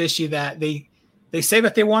awfully fishy that they say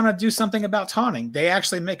that they want to do something about taunting. They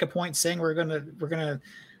actually make a point saying we're gonna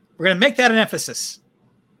make that an emphasis,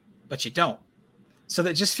 but you don't. So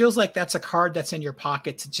that just feels like that's a card that's in your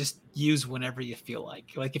pocket to just use whenever you feel like.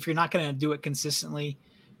 Like if you're not going to do it consistently,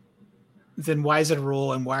 then why is it a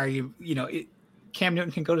rule? And why are Cam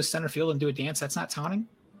Newton can go to center field and do a dance? That's not taunting.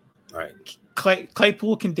 All right.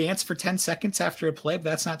 Claypool can dance for 10 seconds after a play, but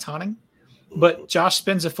that's not taunting. But Josh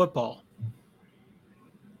spins a football.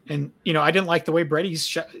 And, I didn't like the way Brady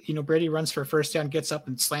runs for a first down, gets up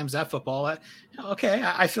and slams that football. Okay,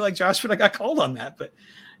 I feel like Josh would have got called on that. But,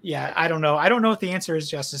 yeah, I don't know. I don't know what the answer is,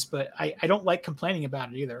 Justice, but I don't like complaining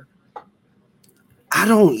about it either. I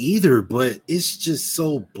don't either, but it's just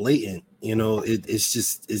so blatant.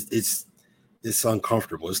 It's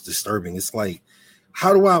uncomfortable. It's disturbing. It's like,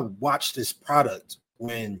 how do I watch this product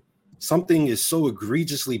when something is so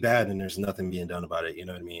egregiously bad and there's nothing being done about it? You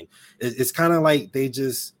know what I mean? It's kind of like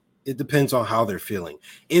it depends on how they're feeling.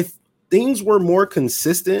 If things were more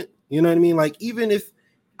consistent, you know what I mean? Like, even if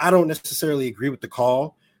I don't necessarily agree with the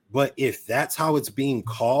call, but if that's how it's being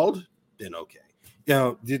called, then okay.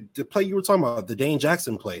 The play you were talking about, the Dane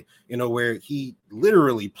Jackson play, where he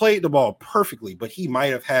literally played the ball perfectly, but he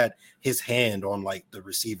might have had his hand on like the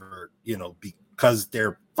receiver, because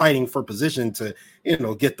they're fighting for position to,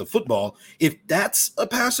 get the football. If that's a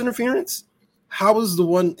pass interference, how is the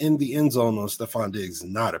one in the end zone on Stephon Diggs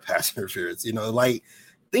not a pass interference? Like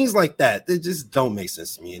things like that, they just don't make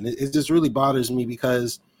sense to me. And it just really bothers me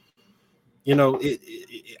because,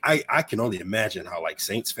 I can only imagine how like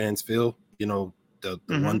Saints fans feel, the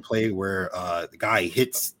one play where the guy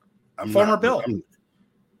hits Bill.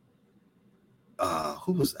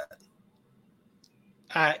 Who was that?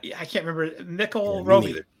 I can't remember. Nickel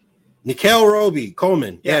Roby. Nickel Roby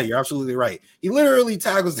Coleman. Yeah, you're absolutely right. He literally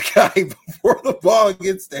tackles the guy before the ball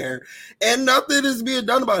gets there, and nothing is being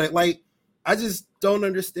done about it. Like, I just don't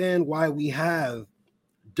understand why we have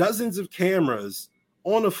dozens of cameras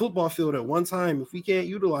on a football field at one time if we can't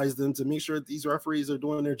utilize them to make sure that these referees are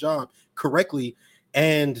doing their job correctly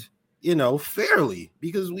and fairly.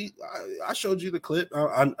 Because I showed you the clip.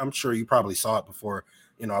 I'm sure you probably saw it before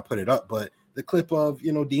I put it up, but the clip of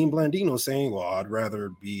Dean Blandino saying, well, I'd rather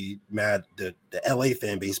be mad that the LA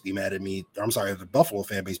fan base be mad at me. I'm sorry, the Buffalo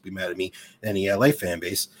fan base be mad at me than the LA fan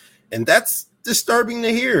base. And that's disturbing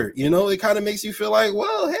to hear. It kind of makes you feel like,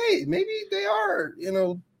 well, hey, maybe they are,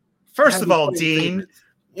 First of all, Dean,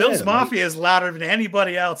 Bill's Mafia is louder than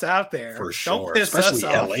anybody else out there. For sure. Don't piss especially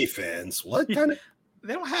us off. LA fans. What kind of?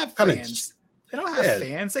 They don't have fans. They don't have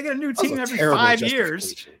fans. They get a new team every 5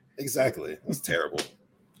 years. Exactly. That's terrible.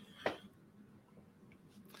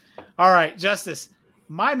 All right, Justice,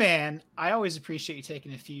 my man, I always appreciate you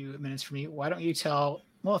taking a few minutes for me. Why don't you tell,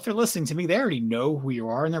 well, if they're listening to me, they already know who you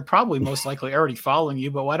are, and they're probably most likely already following you,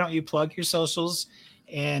 but why don't you plug your socials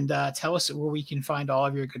and tell us where we can find all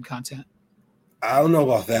of your good content? I don't know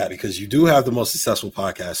about that because you do have the most successful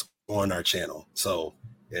podcast on our channel. So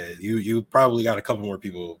you probably got a couple more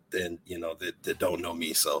people than, that don't know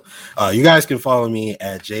me. So you guys can follow me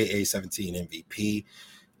at JA17MVP.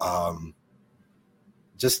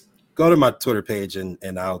 Just go to my Twitter page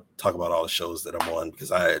and I'll talk about all the shows that I'm on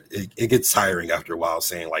because it gets tiring after a while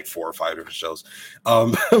saying like 4 or 5 different shows.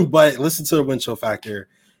 But listen to the Win Show Factor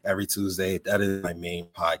every Tuesday. That is my main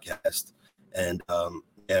podcast. And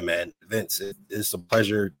yeah, man, Vince, it's a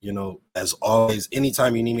pleasure. As always,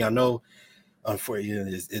 anytime you need me, I know for you,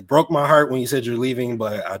 it broke my heart when you said you're leaving,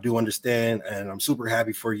 but I do understand, and I'm super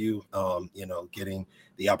happy for you. Getting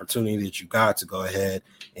the opportunity that you got to go ahead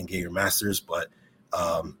and get your master's, but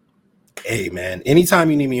hey, man,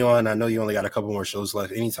 anytime you need me on, I know you only got a couple more shows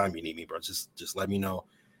left. Anytime you need me, bro, just let me know.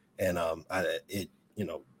 And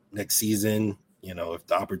next season, if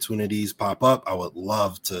the opportunities pop up, I would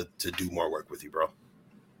love to do more work with you, bro.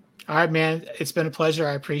 All right, man. It's been a pleasure.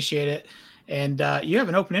 I appreciate it. And you have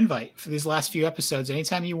an open invite for these last few episodes.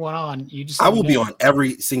 Anytime you want on, you just. I will be on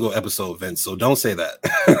every single episode, Vince. So don't say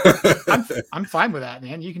that. I'm fine with that,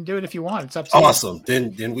 man. You can do it if you want. It's up to you. Awesome.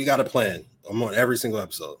 Then we got a plan. I'm on every single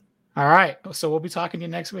episode. All right. So we'll be talking to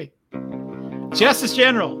you next week. Justice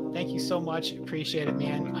General, thank you so much. Appreciate it,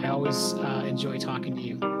 man. I always enjoy talking to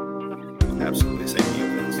you. Absolutely. Same to you,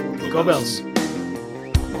 Vince. Go Bills.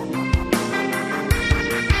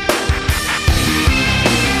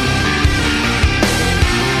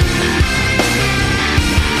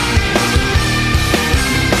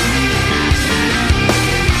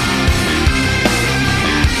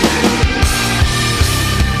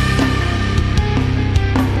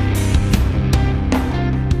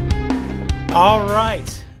 All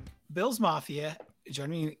right. Bills Mafia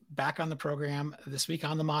joining me back on the program this week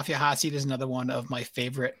on the Mafia Hot Seat is another one of my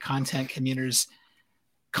favorite content creators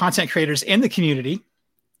in the community.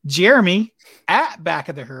 Jeremy at Back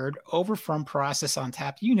of the Herd over from Process on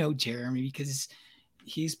Tap. You know Jeremy because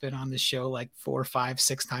he's been on the show like 4, 5,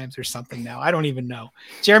 6 times or something now. I don't even know.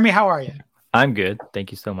 Jeremy, how are you? I'm good.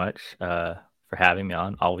 Thank you so much for having me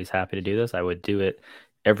on. Always happy to do this. I would do it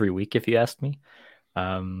every week if you asked me.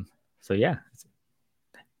 So yeah,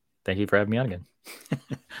 thank you for having me on again.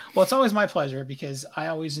 Well, it's always my pleasure because I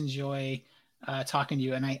always enjoy talking to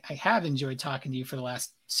you, and I have enjoyed talking to you for the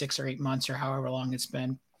last 6 or 8 months or however long it's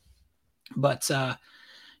been. But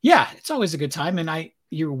yeah, it's always a good time, and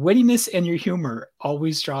your wittiness and your humor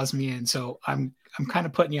always draws me in. So I'm kind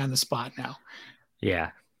of putting you on the spot now. Yeah,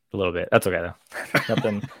 a little bit. That's okay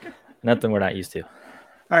though. Nothing we're not used to.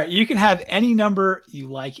 All right, you can have any number you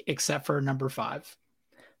like except for number 5.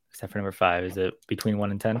 Except for number 5, is it between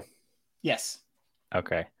 1 and 10? Yes.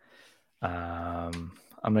 Okay. I'm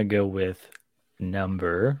gonna go with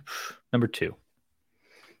number 2.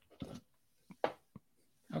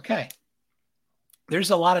 Okay.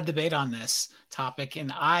 There's a lot of debate on this topic,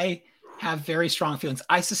 and I have very strong feelings.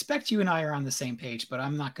 I suspect you and I are on the same page, but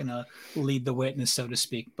I'm not going to lead the witness, so to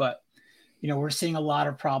speak. But, we're seeing a lot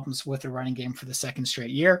of problems with the running game for the second straight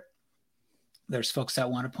year. There's folks that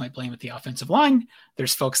want to point blame at the offensive line.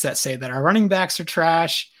 There's folks that say that our running backs are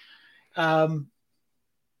trash. Jeremy,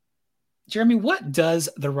 what does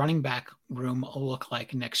the running back room look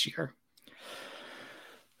like next year?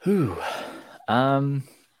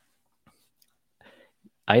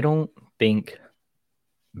 I don't think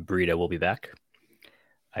Breida will be back.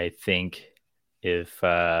 I think if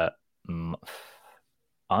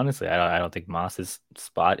honestly, I don't think Moss's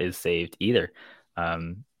spot is saved either.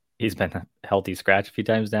 He's been a healthy scratch a few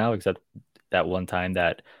times now, except that one time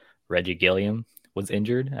that Reggie Gilliam was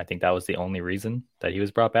injured. I think that was the only reason that he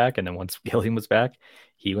was brought back. And then once Gilliam was back,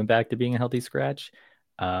 he went back to being a healthy scratch.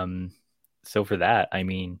 So for that, I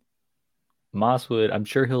mean, Moss I'm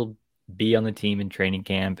sure he'll be on the team in training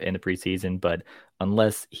camp in the preseason, but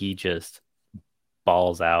unless he just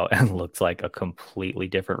balls out and looks like a completely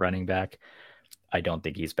different running back, I don't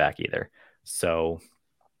think he's back either. So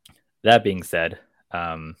that being said,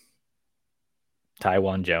 Tywan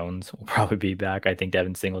Jones will probably be back. I think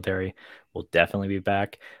Devin Singletary will definitely be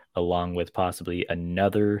back, along with possibly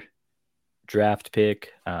another draft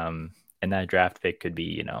pick. And that draft pick could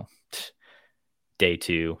be, day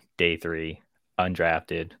 2, day 3,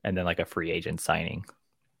 undrafted, and then like a free agent signing.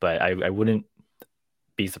 But I wouldn't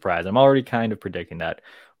be surprised. I'm already kind of predicting that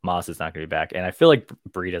Moss is not going to be back. And I feel like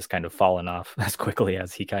Breida's kind of fallen off as quickly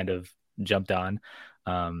as he kind of jumped on.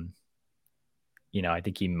 I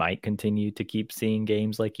think he might continue to keep seeing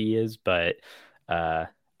games like he is, but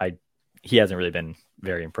he hasn't really been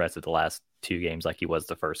very impressive the last 2 games like he was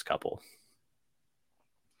the first couple.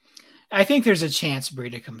 I think there's a chance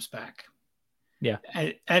Breida comes back. Yeah.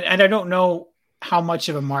 And I don't know how much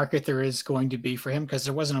of a market there is going to be for him, because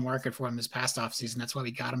there wasn't a market for him this past offseason. That's why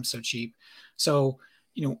we got him so cheap. So,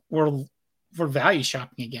 we're value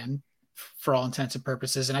shopping again for all intents and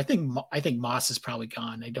purposes. And I think Moss is probably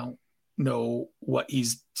gone. I don't know what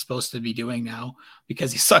he's supposed to be doing now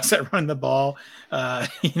because he sucks at running the ball.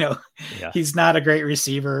 He's not a great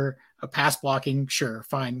receiver. A pass blocking, sure,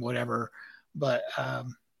 fine, whatever. But I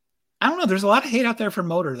don't know. There's a lot of hate out there for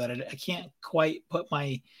Motor that I can't quite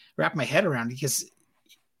wrap my head around, because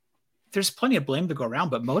there's plenty of blame to go around,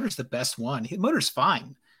 but Motor's the best one. Motor's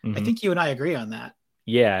fine. Mm-hmm. I think you and I agree on that.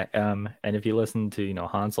 Yeah. And if you listen to,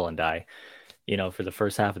 Hansel and I, for the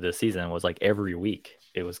first half of the season, it was like every week,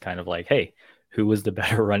 it was kind of like, hey, who was the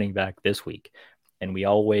better running back this week? And we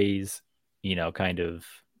always, kind of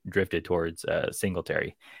drifted towards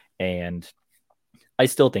Singletary. And I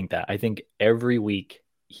still think that. I think every week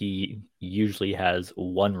he usually has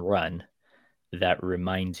one run that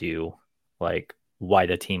reminds you like why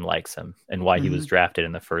the team likes him and why he was drafted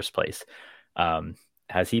in the first place.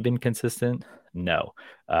 Has he been consistent? No.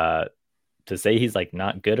 To say he's like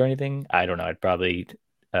not good or anything, I don't know. I'd probably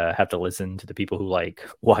have to listen to the people who like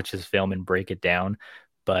watch his film and break it down.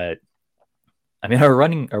 But I mean, our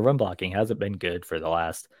run blocking hasn't been good for the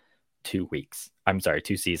last 2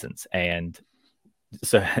 seasons. And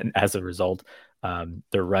so as a result,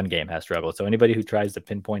 their run game has struggled. So anybody who tries to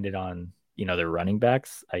pinpoint it on, their running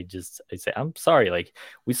backs, I say, I'm sorry. Like,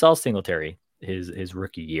 we saw Singletary his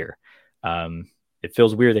rookie year. It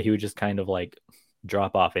feels weird that he would just kind of like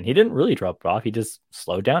drop off, and he didn't really drop off. He just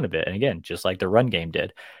slowed down a bit. And again, just like the run game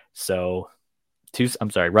did. So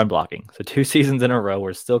run blocking. So 2 seasons in a row,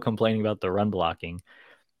 we're still complaining about the run blocking,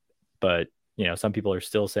 but some people are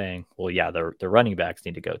still saying, well, yeah, the running backs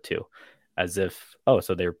need to go too, as if,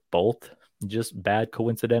 so they're both just bad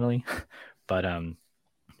coincidentally. But,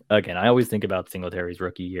 again, I always think about Singletary's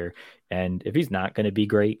rookie year, and if he's not going to be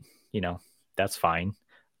great, that's fine.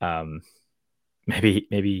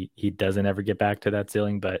 Maybe he doesn't ever get back to that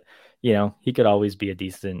ceiling, but he could always be a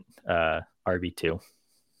decent RB2.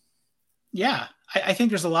 Yeah, I think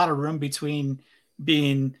there's a lot of room between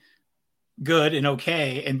being good and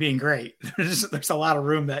okay and being great. There's a lot of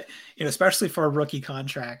room that, especially for a rookie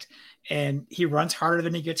contract. And he runs harder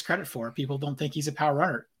than he gets credit for. People don't think he's a power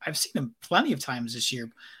runner. I've seen him plenty of times this year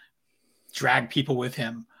drag people with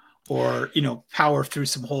him or, power through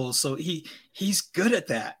some holes. So he's good at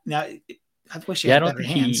that. Now, I wish he had better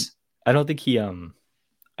hands. I don't think he,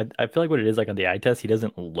 I feel like what it is, like on the eye test, he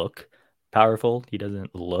doesn't look powerful. He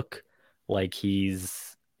doesn't look like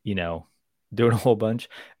he's, doing a whole bunch.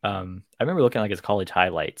 I remember looking at like his college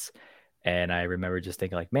highlights, and I remember just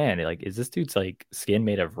thinking like, man, like, is this dude's like skin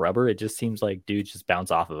made of rubber? It just seems like dudes just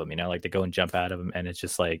bounce off of him, like they go and jump out of him, and it's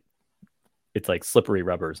just like, it's like slippery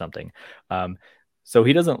rubber or something. So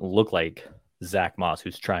he doesn't look like Zach Moss,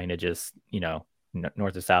 who's trying to just,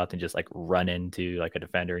 north to south and just like run into like a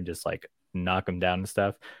defender and just like knock him down and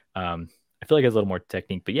stuff. I feel like he has a little more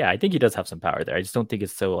technique, but yeah, I think he does have some power there. I just don't think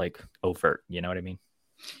it's so like overt. You know what I mean?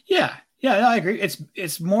 Yeah, I agree.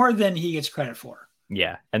 It's more than he gets credit for.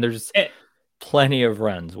 Yeah, and there's plenty of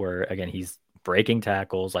runs where, again, he's breaking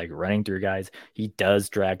tackles, like running through guys. He does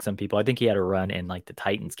drag some people. I think he had a run in like the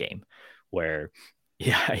Titans game where,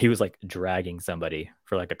 he was like dragging somebody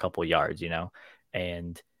for like a couple yards,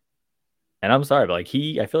 and I'm sorry, but like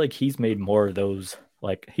I feel like he's made more of those.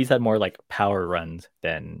 Like he's had more like power runs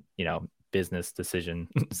than, business decision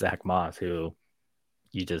Zach Moss, who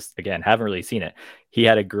you just, again, haven't really seen it. He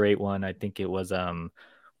had a great one. I think it was it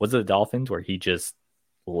the Dolphins where he just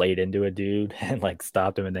laid into a dude and like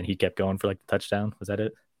stopped him, and then he kept going for like the touchdown. Was that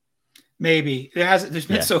it? Maybe. There's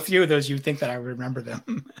been so few of those, you'd think that I would remember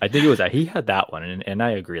them. I think it was that he had that one, and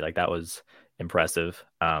I agree, like that was impressive.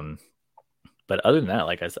 But other than that,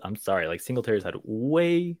 like I'm sorry, like Singletary's had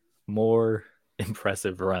way more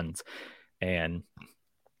impressive runs, and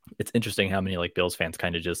it's interesting how many like Bills fans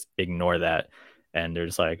kind of just ignore that, and they're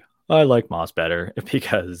just like, I like Moss better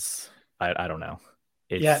because I don't know.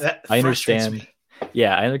 I understand. Me.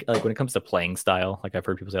 Yeah, I like when it comes to playing style. Like I've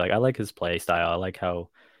heard people say, like I like his play style. I like how,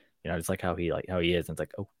 it's like how he is. And it's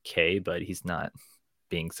like, okay, but he's not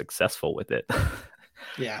being successful with it.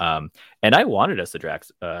 Yeah. And I wanted us to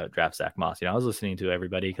draft Zach Moss. I was listening to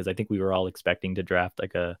everybody because I think we were all expecting to draft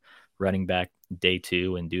like a running back day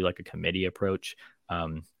 2 and do like a committee approach.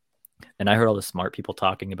 And I heard all the smart people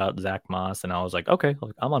talking about Zach Moss, and I was like, okay,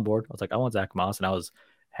 I'm on board. I was like, I want Zach Moss, and I was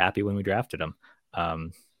happy when we drafted him.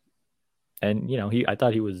 And I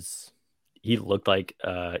thought he looked like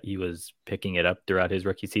he was picking it up throughout his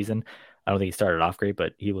rookie season. I don't think he started off great,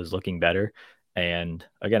 but he was looking better. And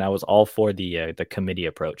again, I was all for the committee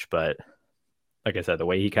approach, but like I said, the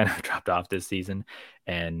way he kind of dropped off this season,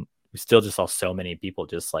 and we still just saw so many people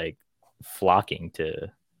just like flocking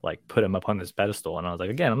to like put him up on this pedestal. And I was like,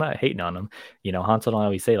 again, I'm not hating on him. Hansel and I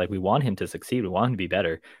always say, like, we want him to succeed. We want him to be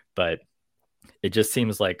better, but it just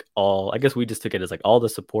seems like I guess we just took it as like all the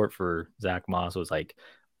support for Zach Moss was like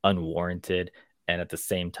unwarranted, and at the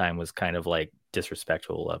same time was kind of like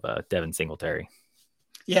disrespectful of Devin Singletary.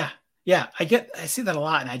 Yeah. I see that a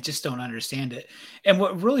lot, and I just don't understand it. And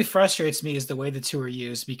what really frustrates me is the way the two are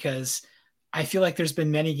used, because I feel like there's been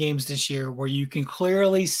many games this year where you can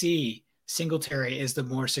clearly see Singletary is the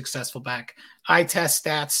more successful back. Eye test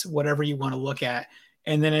stats, whatever you want to look at.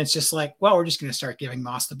 And then it's just like, well, we're just going to start giving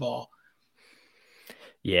Moss the ball.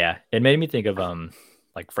 Yeah. It made me think of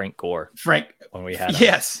like Frank Gore. When we had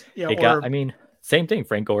yes. Yeah. Same thing.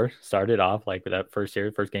 Frank Gore started oft like with that first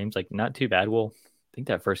game's like not too bad. Well, I think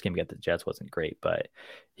that first game against the Jets wasn't great, but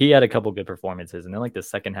he had a couple good performances. And then like the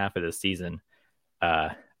second half of the season,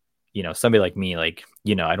 somebody like me, like,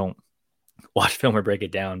 I don't watch film or break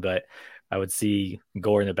it down, but I would see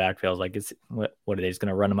Gore in the backfield. Like, what are they just going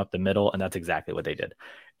to run him up the middle? And that's exactly what they did.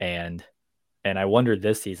 And I wondered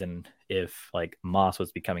this season if like Moss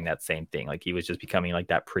was becoming that same thing. Like he was just becoming like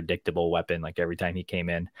that predictable weapon, like every time he came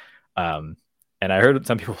in. And I heard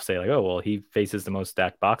some people say like, oh, well, he faces the most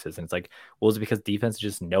stacked boxes. And it's like, well, is it because defense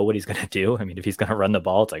just know what he's going to do? I mean, if he's going to run the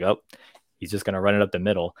ball, it's like, oh, he's just going to run it up the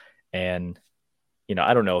middle. And,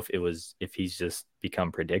 I don't know if he's just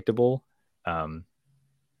become predictable.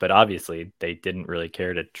 But obviously they didn't really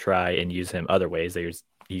care to try and use him other ways.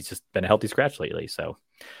 He's just been a healthy scratch lately. So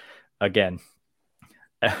again,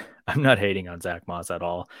 I'm not hating on Zach Moss at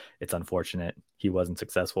all. It's unfortunate he wasn't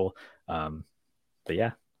successful. But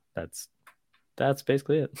yeah, that's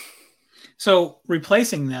basically it. So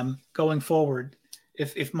replacing them going forward,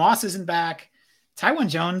 if Moss isn't back, Taiwan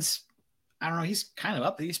Jones, I don't know, he's kind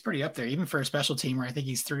of he's pretty up there, even for a special teamer. I think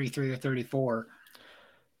he's 33 or 34.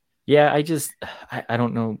 Yeah, I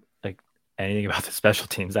don't know like anything about the special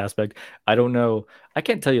teams aspect. I don't know. I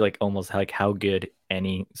can't tell you like almost like how good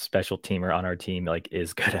any special teamer on our team like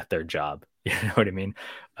is good at their job. You know what I mean?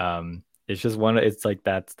 It's just one. It's like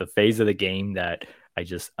that's the phase of the game that I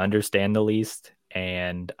just understand the least,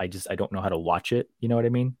 and I don't know how to watch it. You know what I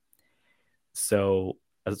mean? So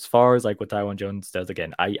as far as like what Taiwan Jones does,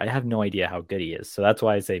 again, I have no idea how good he is. So that's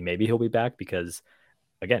why I say maybe he'll be back, because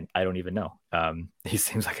again, I don't even know. He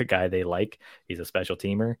seems like a guy they like. He's a special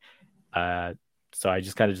teamer. So I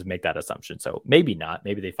just kind of just make that assumption. So maybe not.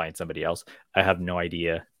 Maybe they find somebody else. I have no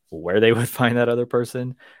idea where they would find that other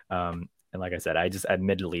person. And like I said, I just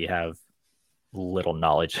admittedly have little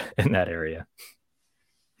knowledge in that area.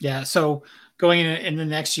 Yeah. So going in the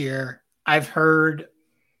next year, I've heard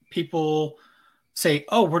people say,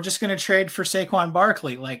 "Oh, we're just going to trade for Saquon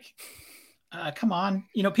Barkley." Like, come on,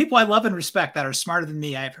 people I love and respect that are smarter than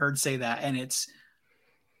me, I've heard say that, and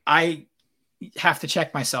I have to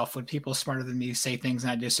check myself when people smarter than me say things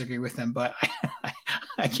and I disagree with them, but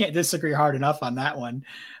I can't disagree hard enough on that one.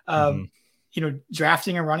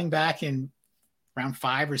 Drafting a running back in round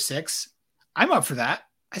 5 or 6, I'm up for that.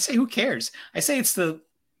 I say, who cares? I say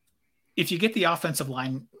if you get the offensive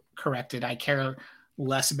line corrected, I care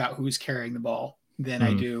less about who's carrying the ball than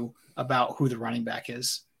I do about who the running back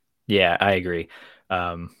is. Yeah, I agree.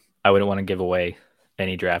 I wouldn't want to give away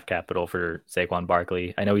any draft capital for Saquon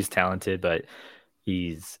Barkley. I know he's talented, but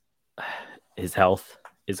his health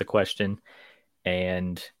is a question,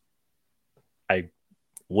 and I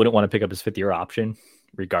wouldn't want to pick up his 5th-year option,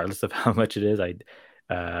 regardless of how much it is. I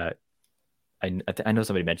know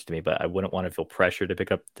somebody mentioned to me, but I wouldn't want to feel pressure to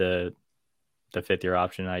pick up the 5th-year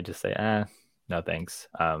option. I just say, no thanks,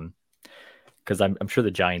 because I'm sure the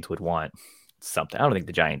Giants would want something. I don't think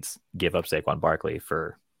the Giants give up Saquon Barkley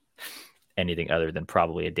for anything other than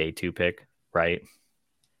probably a day 2 pick, right?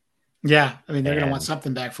 Yeah, I mean, they're going to want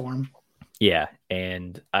something back for him. Yeah,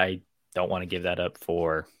 and I don't want to give that up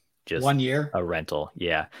for just 1 year, a rental.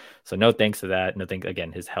 Yeah, so no thanks to that. No thanks,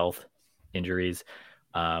 again, his health, injuries.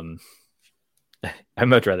 I'd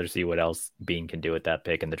much rather see what else Bean can do with that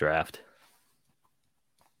pick in the draft.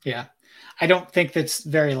 Yeah, I don't think that's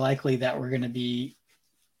very likely that we're going to be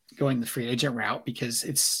going the free agent route, because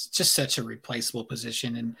it's just such a replaceable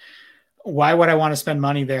position. And why would I want to spend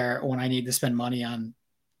money there when I need to spend money on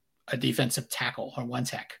a defensive tackle or one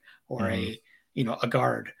tech or a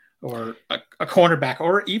guard or a cornerback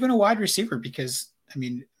or even a wide receiver? Because I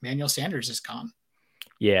mean, Emmanuel Sanders is gone.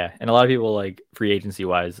 Yeah. And a lot of people, like, free agency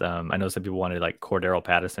wise, I know some people wanted like Cordero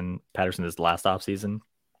Patterson this last offseason,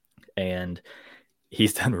 and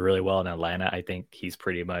he's done really well in Atlanta. I think he's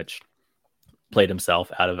pretty much played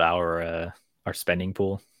himself out of our spending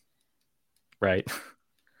pool. Right.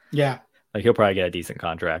 Yeah. Like, he'll probably get a decent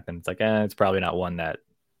contract, and it's like, it's probably not one that,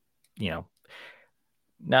 now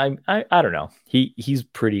I don't know. He's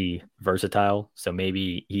pretty versatile. So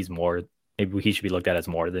maybe he should be looked at as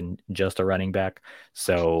more than just a running back.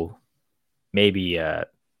 So maybe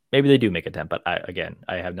they do make a attempt, but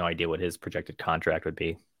I have no idea what his projected contract would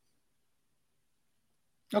be.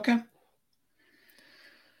 Okay.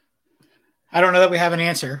 I don't know that we have an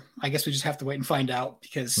answer. I guess we just have to wait and find out,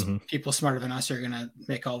 because people smarter than us are going to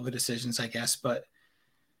make all the decisions, I guess. But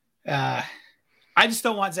I just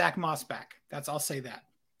don't want Zach Moss back. I'll say that.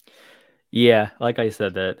 Yeah. Like I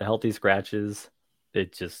said, the healthy scratches,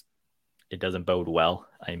 it doesn't bode well.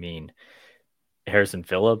 I mean, Harrison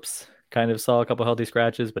Phillips kind of saw a couple healthy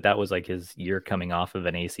scratches, but that was like his year coming off of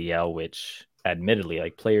an ACL, which admittedly,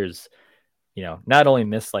 like, players, not only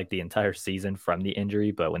miss like the entire season from the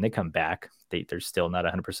injury, but when they come back, they're still not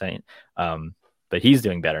 100%. But he's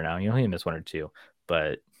doing better now. He missed 1 or 2,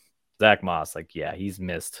 but Zach Moss, he's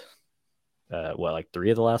missed, 3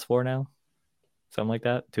 of the last 4 now, something like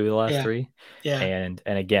that. 2 of the last 3. Yeah. And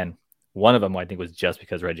again, one of them I think was just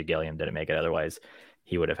because Reggie Gilliam didn't make it. Otherwise,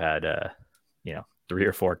 he would have had 3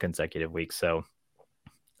 or 4 consecutive weeks. So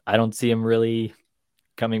I don't see him really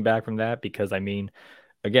coming back from that, because I mean,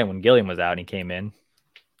 again, when Gilliam was out and he came in,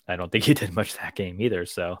 I don't think he did much that game either.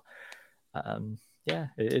 So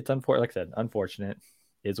it's unfortunate. Like I said, unfortunate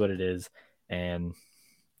is what it is. And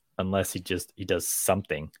unless he does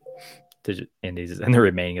something in the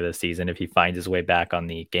remaining of the season, if he finds his way back on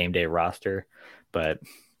the game day roster, but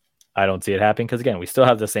I don't see it happening, because again, we still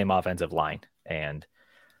have the same offensive line, and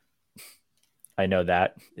I know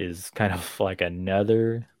that is kind of like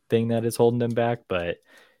another thing that is holding them back. But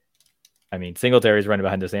I mean, Singletary's running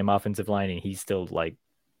behind the same offensive line, and he still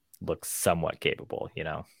looks somewhat capable,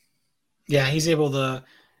 Yeah, he's able to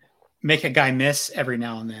make a guy miss every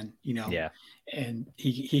now and then, Yeah. And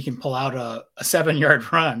he can pull out a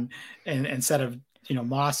 7-yard run, and instead of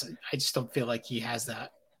Moss, I just don't feel like he has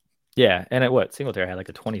that. Yeah, and Singletary had like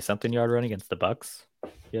a 20-something yard run against the Bucks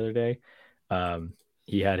the other day.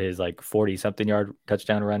 He had his 40-something yard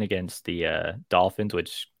touchdown run against the Dolphins,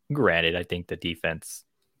 which granted, I think the defense,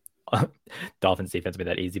 Dolphins defense made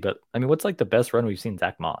that easy. But I mean, what's like the best run we've seen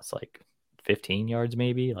Zach Moss? Like 15 yards,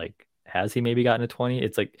 maybe? Like, has he maybe gotten a 20?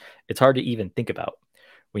 It's like, it's hard to even think about.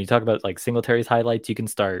 When you talk about like Singletary's highlights, you can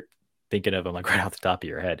start thinking of them like right off the top of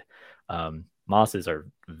your head. Moss's are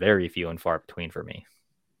very few and far between for me.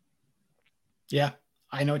 Yeah,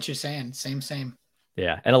 I know what you're saying. Same.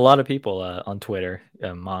 Yeah, and a lot of people on Twitter,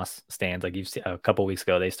 Moss stands, like you've seen a couple weeks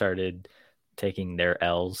ago, they started taking their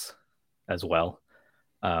L's as well.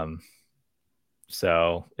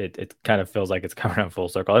 So it kind of feels like it's coming around full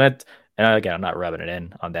circle. And again, I'm not rubbing it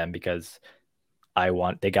in on them because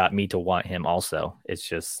they got me to want him also. It's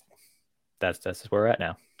just that's just where we're at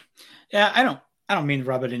now. Yeah, I don't mean to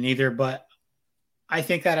rub it in either, but I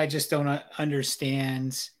think that I just don't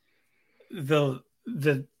understand the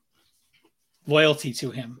loyalty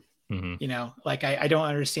to him. Mm-hmm. You know, like I don't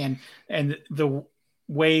understand, and the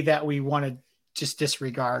way that we want to just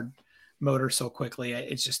disregard Motor so quickly,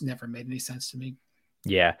 it's just never made any sense to me.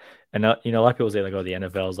 Yeah, and a lot of people say like, oh, the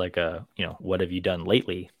NFL is like a what have you done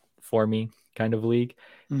lately for me kind of league.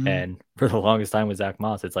 Mm-hmm. And for the longest time with Zach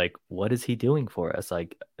Moss, it's like, what is he doing for us?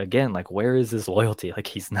 Like, again, like, where is this loyalty? Like,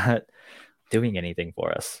 he's not doing anything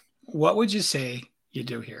for us. What would you say you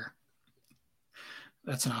do here?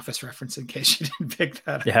 That's an Office reference in case you didn't pick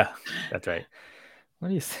that up. Yeah, that's right. What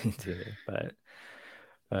do you think to it? But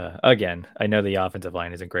again, I know the offensive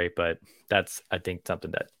line isn't great, but that's, I think,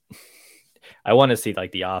 something that I want to see,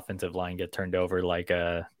 like the offensive line get turned over, like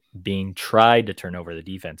being tried to turn over the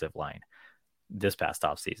defensive line this past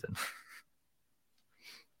off season.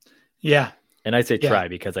 Yeah. And I say try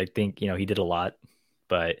because I think, he did a lot,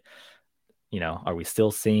 but are we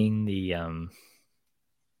still seeing the,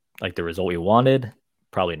 like the result we wanted?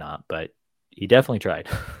 Probably not, but he definitely tried.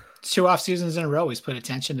 2 off seasons in a row, he's put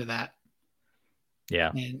attention to that.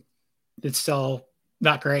 Yeah. And it's still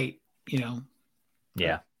not great,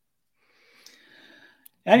 Yeah.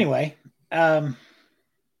 Anyway,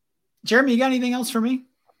 Jeremy, you got anything else for me?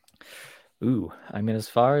 Ooh, I mean, as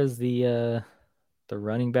far as the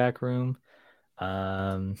running back room,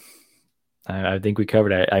 I think we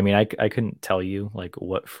covered it. I mean, I couldn't tell you like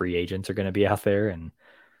what free agents are going to be out there, and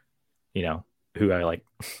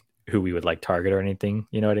who we would like target or anything.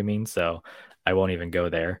 You know what I mean? So I won't even go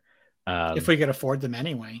there. If we could afford them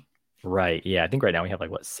anyway. Right. Yeah. I think right now we have like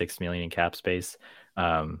 $6 million in cap space.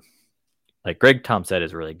 Like Greg Thompson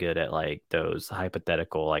is really good at like those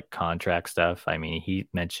hypothetical like contract stuff. I mean, he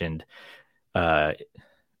mentioned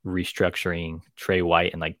restructuring Trey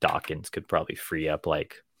White and like Dawkins could probably free up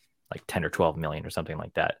like 10 or 12 million or something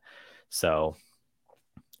like that. So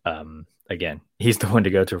again, he's the one to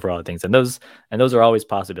go to for all the things. And those are always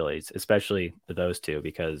possibilities, especially those two,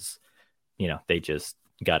 because they just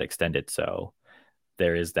got extended. So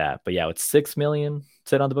there is that. But yeah, it's $6 million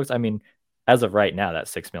sit on the books. I mean, as of right now, that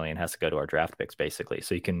 $6 million has to go to our draft picks, basically.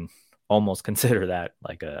 So you can almost consider that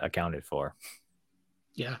like accounted for.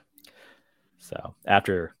 Yeah. So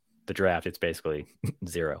after the draft, it's basically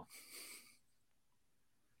zero.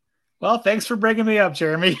 Well, thanks for bringing me up,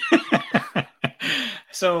 Jeremy.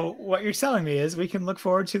 So what you're telling me is we can look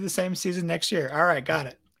forward to the same season next year. All right, got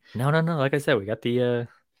it. No. Like I said, we got the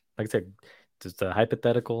just the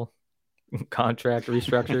hypothetical contract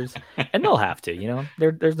restructures, and they'll have to.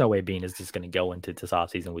 There's no way Bean is just going to go into this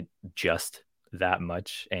offseason with just that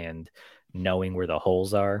much and knowing where the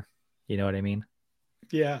holes are. You know what I mean?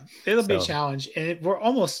 Yeah, it'll be a challenge, and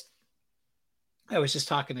I was just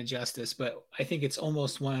talking to Justice, but I think it's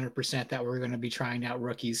almost 100% that we're going to be trying out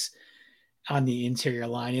rookies on the interior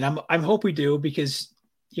line. And I'm hope we do, because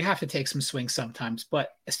you have to take some swings sometimes,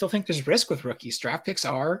 but I still think there's risk with rookies. Draft picks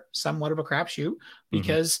are somewhat of a crapshoot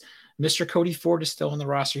because Mr. Cody Ford is still on the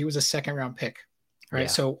roster. He was a 2nd round pick, right? Yeah.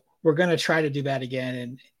 So we're going to try to do that again.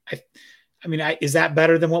 And I mean, is that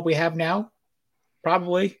better than what we have now?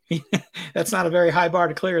 Probably. That's not a very high bar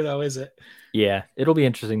to clear though, is it? Yeah. It'll be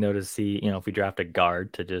interesting though to see, if we draft a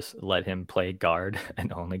guard, to just let him play guard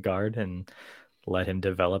and only guard and let him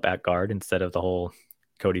develop at guard instead of the whole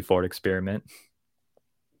Cody Ford experiment.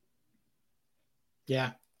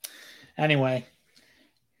 Yeah. Anyway,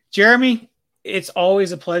 Jeremy, it's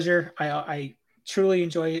always a pleasure. I truly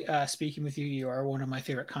enjoy speaking with you. You are one of my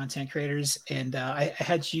favorite content creators, and I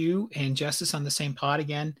had you and Justice on the same pod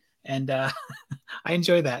again, and I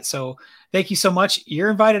enjoy that. So thank you so much.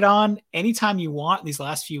 You're invited on anytime you want these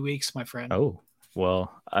last few weeks, my friend. Oh,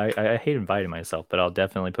 well, I hate inviting myself, but I'll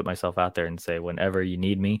definitely put myself out there and say whenever you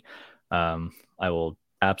need me, I will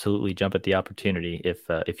absolutely jump at the opportunity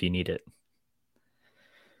if you need it.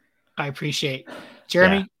 I appreciate.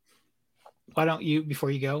 Jeremy, Why don't you, before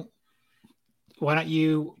you go, why don't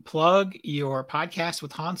you plug your podcast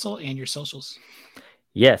with Hansel and your socials?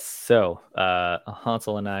 Yes. So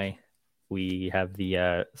Hansel and I, we have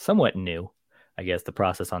the somewhat new, I guess, the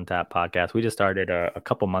Process on Tap podcast. We just started a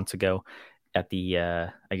couple months ago at the,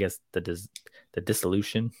 I guess, the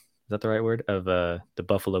dissolution, is that the right word, of the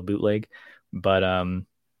Buffalo Bootleg. But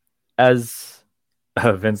as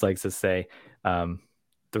Vince likes to say, the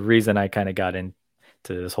reason I kind of got into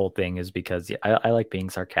this whole thing is because I like being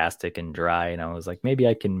sarcastic and dry. And I was like, maybe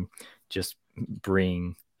I can just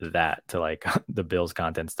bring that to like the Bills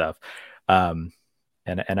content stuff. And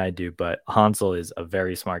I do, but Hansel is a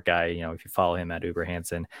very smart guy. You know, if you follow him at Uber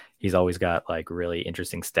Hansen, he's always got like really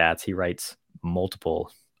interesting stats. He writes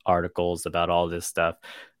multiple articles about all this stuff.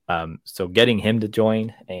 So getting him to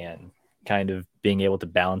join and kind of being able to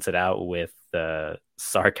balance it out with the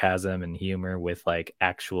sarcasm and humor with like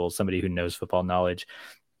actual somebody who knows football knowledge,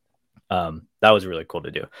 that was really cool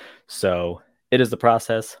to do. So it is the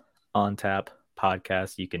Process on Tap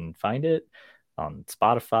podcast. You can find it on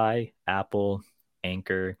Spotify, Apple,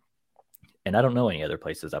 Anchor, and I don't know any other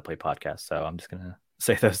places that play podcasts, so I'm just gonna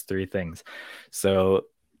say those three things. So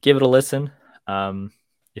give it a listen.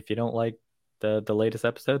 If you don't like the latest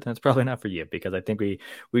episode, then it's probably not for you, because I think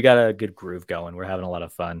we got a good groove going. We're having a lot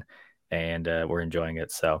of fun, and we're enjoying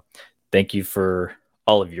it. So thank you for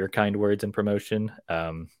all of your kind words and promotion.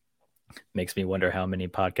 Makes me wonder how many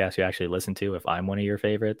podcasts you actually listen to, if I'm one of your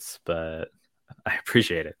favorites, but I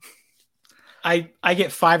appreciate it. I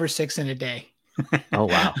get 5 or 6 in a day. Oh,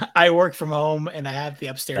 wow. I work from home and I have the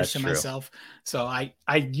upstairs That's to true. myself. So I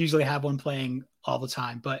usually have one playing all the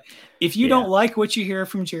time. But if you don't like what you hear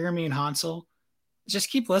from Jeremy and Hansel, just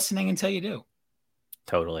keep listening until you do.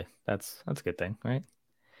 Totally. That's a good thing, right?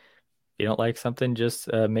 If you don't like something, just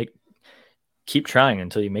keep trying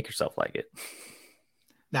until you make yourself like it.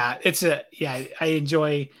 Nah, I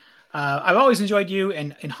enjoy, I've always enjoyed you,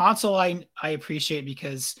 and Hansel I appreciate,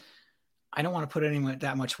 because I don't want to put anyone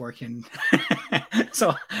that much work in.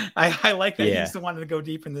 So I like that he's the one to go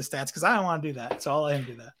deep in the stats, because I don't want to do that. So I'll let him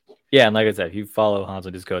do that. Yeah, and like I said, if you follow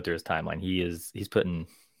Hansel, just go through his timeline. He's putting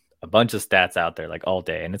a bunch of stats out there like all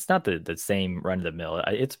day, and it's not the same run of the mill.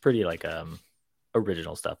 It's pretty like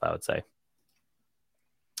original stuff, I would say.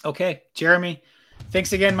 Okay, Jeremy,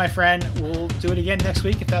 thanks again, my friend. We'll do it again next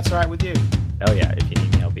week if that's all right with you. Oh yeah, if you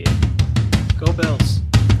need me, I'll be in. Go Bills.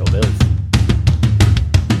 Go Bills.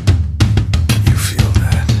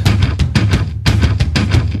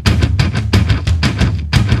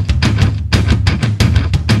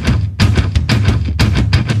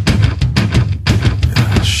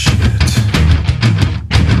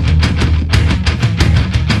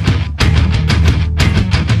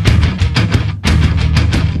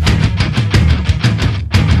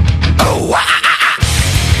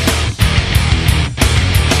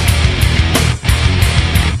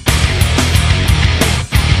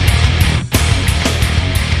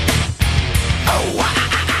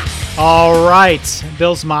 All right,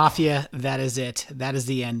 Bills Mafia, that is it. That is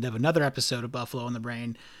the end of another episode of Buffalo on the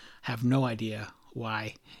Brain. Have no idea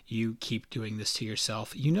why you keep doing this to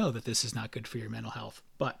yourself. You know that this is not good for your mental health.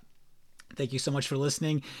 But thank you so much for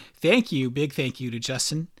listening. Thank you, big thank you to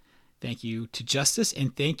Justin. Thank you to Justice,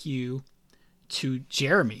 and thank you to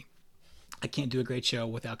Jeremy. I can't do a great show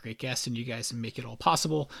without great guests, and you guys make it all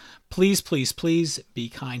possible. Please, please, please be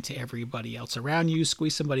kind to everybody else around you.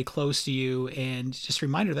 Squeeze somebody close to you. And just a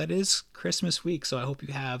reminder, that is Christmas week. So I hope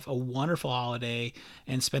you have a wonderful holiday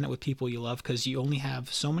and spend it with people you love, because you only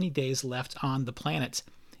have so many days left on the planet,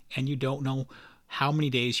 and you don't know how many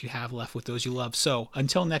days you have left with those you love. So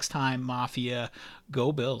until next time, Mafia,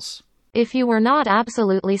 go Bills. If you were not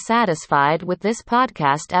absolutely satisfied with this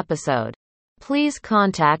podcast episode, please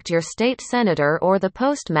contact your state senator or the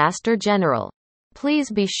postmaster general.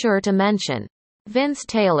 Please be sure to mention, Vince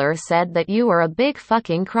Taylor said that you are a big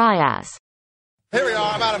fucking cry-ass. Here we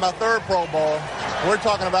are, I'm out of my third Pro Bowl. We're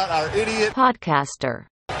talking about our idiot podcaster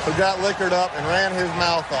who got liquored up and ran his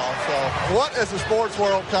mouth off. So what has the sports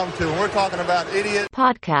world come to? We're talking about idiot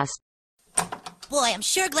podcast. Boy, I'm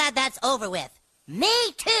sure glad that's over with.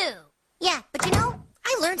 Me too. Yeah, but you know,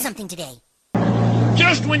 I learned something today.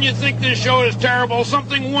 Just when you think this show is terrible,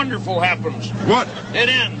 something wonderful happens. What? It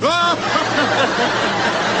ends.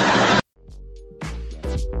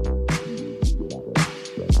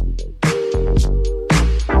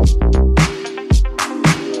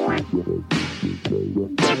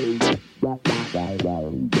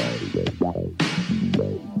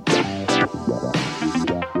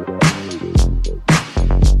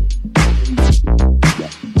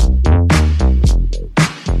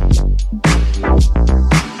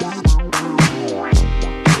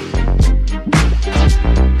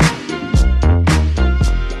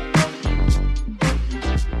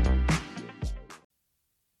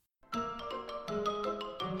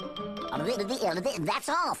 That's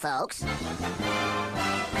all, folks.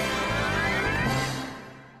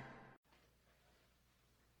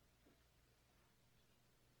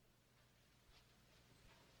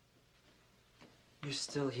 You're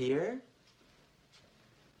still here?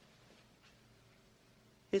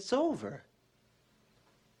 It's over.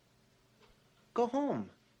 Go home.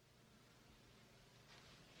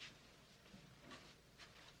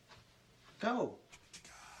 Go.